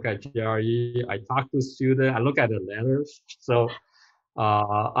 I don't look at GRE. I talk to students. I look at the letters. So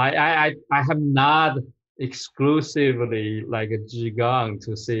I have not exclusively like a Zhigang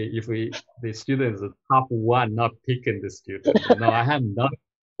to see if the students are top one, not picking the student. No, I have not.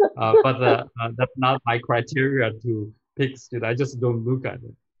 But that's not my criteria to pick student. I just don't look at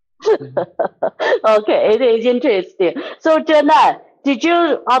it. Okay, it is interesting. So, Jenna, did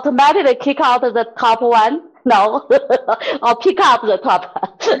you automatically kick out the top one? No, or pick up the top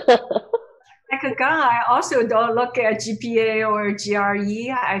one? Like a guy, I also don't look at GPA or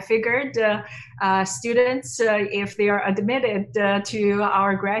GRE. I figured students, if they are admitted to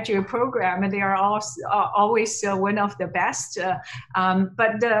our graduate program, they are always one of the best.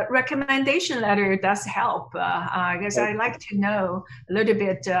 But the recommendation letter does help because I like to know a little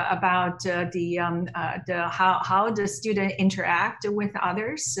bit about how the student interact with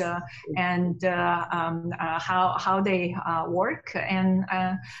others and how they work, and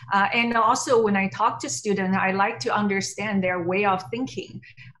also when I talk to students, I like to understand their way of thinking.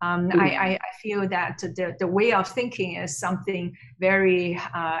 I feel that the way of thinking is something very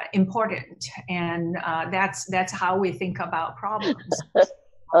important, and that's how we think about problems.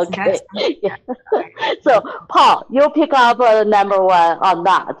 Okay. Yeah. So, Paul, you pick up number one or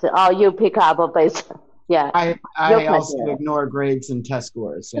not, or you pick up based. Yeah. I also ignore grades and test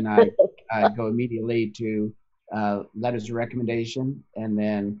scores, and I go immediately to letters of recommendation, and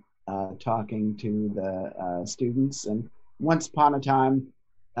then talking to the students. And once upon a time,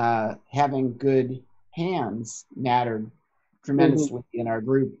 having good hands mattered tremendously in our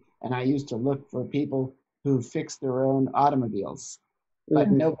group. And I used to look for people who fix their own automobiles,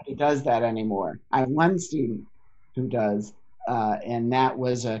 but nobody does that anymore. I have one student who does, and that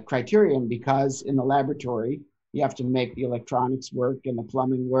was a criterion because in the laboratory, you have to make the electronics work and the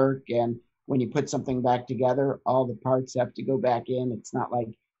plumbing work. And when you put something back together, all the parts have to go back in. It's not like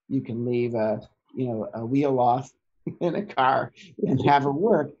you can leave a wheel off in a car and have it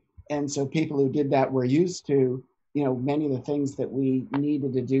work. And so people who did that were used to, many of the things that we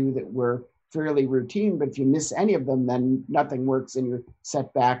needed to do that were fairly routine, but if you miss any of them, then nothing works and you're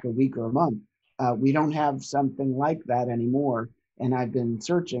set back a week or a month. We don't have something like that anymore. And I've been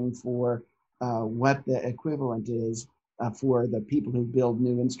searching for what the equivalent is for the people who build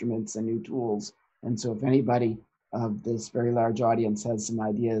new instruments and new tools. And so if anybody of this very large audience has some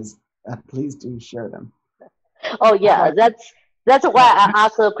ideas, please do share them. Oh yeah, that's why I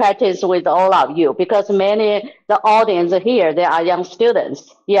ask the questions with all of you, because the audience here, they are young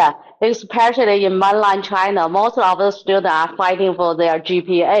students. Yeah, especially in mainland China, most of the students are fighting for their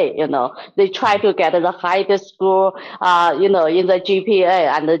GPA. They try to get the highest score, in the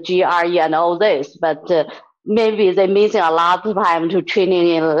GPA and the GRE and all this, but maybe they're missing a lot of time to training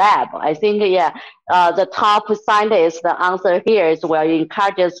in lab. I think, the top scientists, the answer here is we'll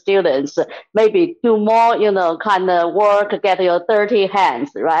encourage students maybe do more, kind of work, get your dirty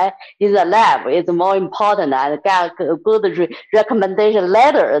hands, right? In the lab, it's more important, and get a good recommendation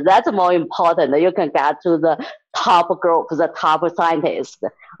letter. That's more important. You can get to the top group, the top scientists.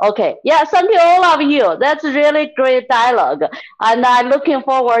 Okay, yeah, thank you all of you. That's really great dialogue. And I'm looking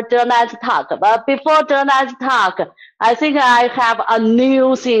forward to next talk. But before the next talk, I think I have a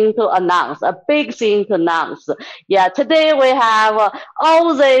new thing to announce, a big thing to announce. Yeah, today we have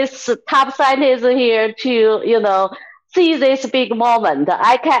all these top scientists here to, see this big moment.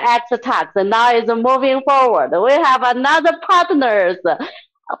 I can act tax, and now it's moving forward. We have another partners.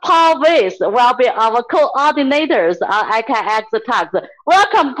 Paul Weiss will be our coordinators on I Can Act Tax.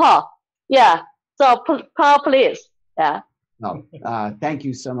 Welcome, Paul. Yeah, so Paul, please. Yeah. Oh, thank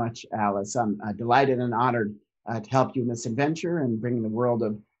you so much, Alice. I'm delighted and honored to help you in this adventure and bringing the world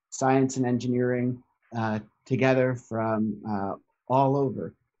of science and engineering together from all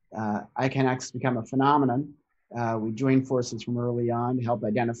over. ICANX has become a phenomenon. We joined forces from early on to help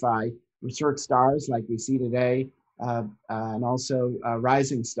identify research stars like we see today, and also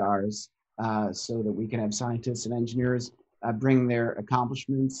rising stars, so that we can have scientists and engineers bring their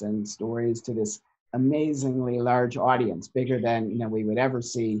accomplishments and stories to this amazingly large audience, bigger than we would ever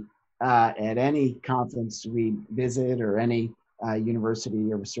see at any conference we visit or any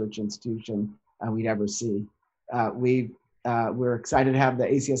university or research institution we'd ever see. We're excited to have the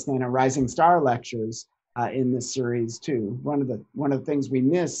ACS Nano Rising Star lectures in this series too. One of the things we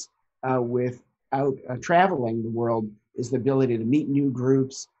miss without traveling the world is the ability to meet new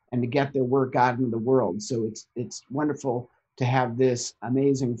groups and to get their work out into the world. So it's wonderful to have this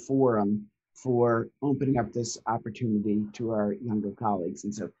amazing forum for opening up this opportunity to our younger colleagues.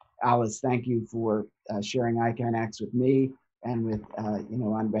 And so, Alice, thank you for sharing ICANX with me and with,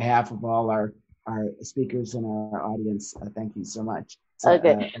 on behalf of all our speakers and our audience, thank you so much.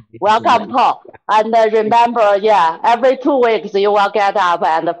 Okay. Welcome, Paul. And remember, yeah, every 2 weeks you will get up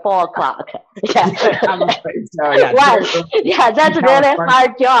at 4 o'clock. Yeah. I'm afraid so, yeah. Once. Yeah, that's really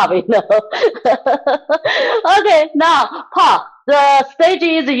hard job, you know. Okay, now, Paul, the stage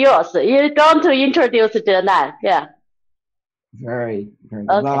is yours. You're going to introduce Jeanette. Yeah. Very, very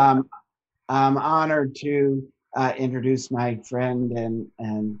good. Okay. Well, I'm honored to introduce my friend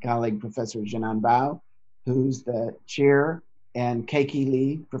and colleague, Professor Jinan Bao, who's the chair, and Keiki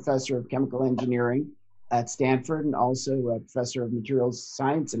Lee, professor of chemical engineering at Stanford, and also a professor of materials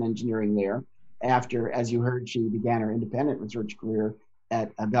science and engineering there. After, as you heard, she began her independent research career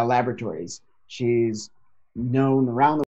at Bell Laboratories. She's known around the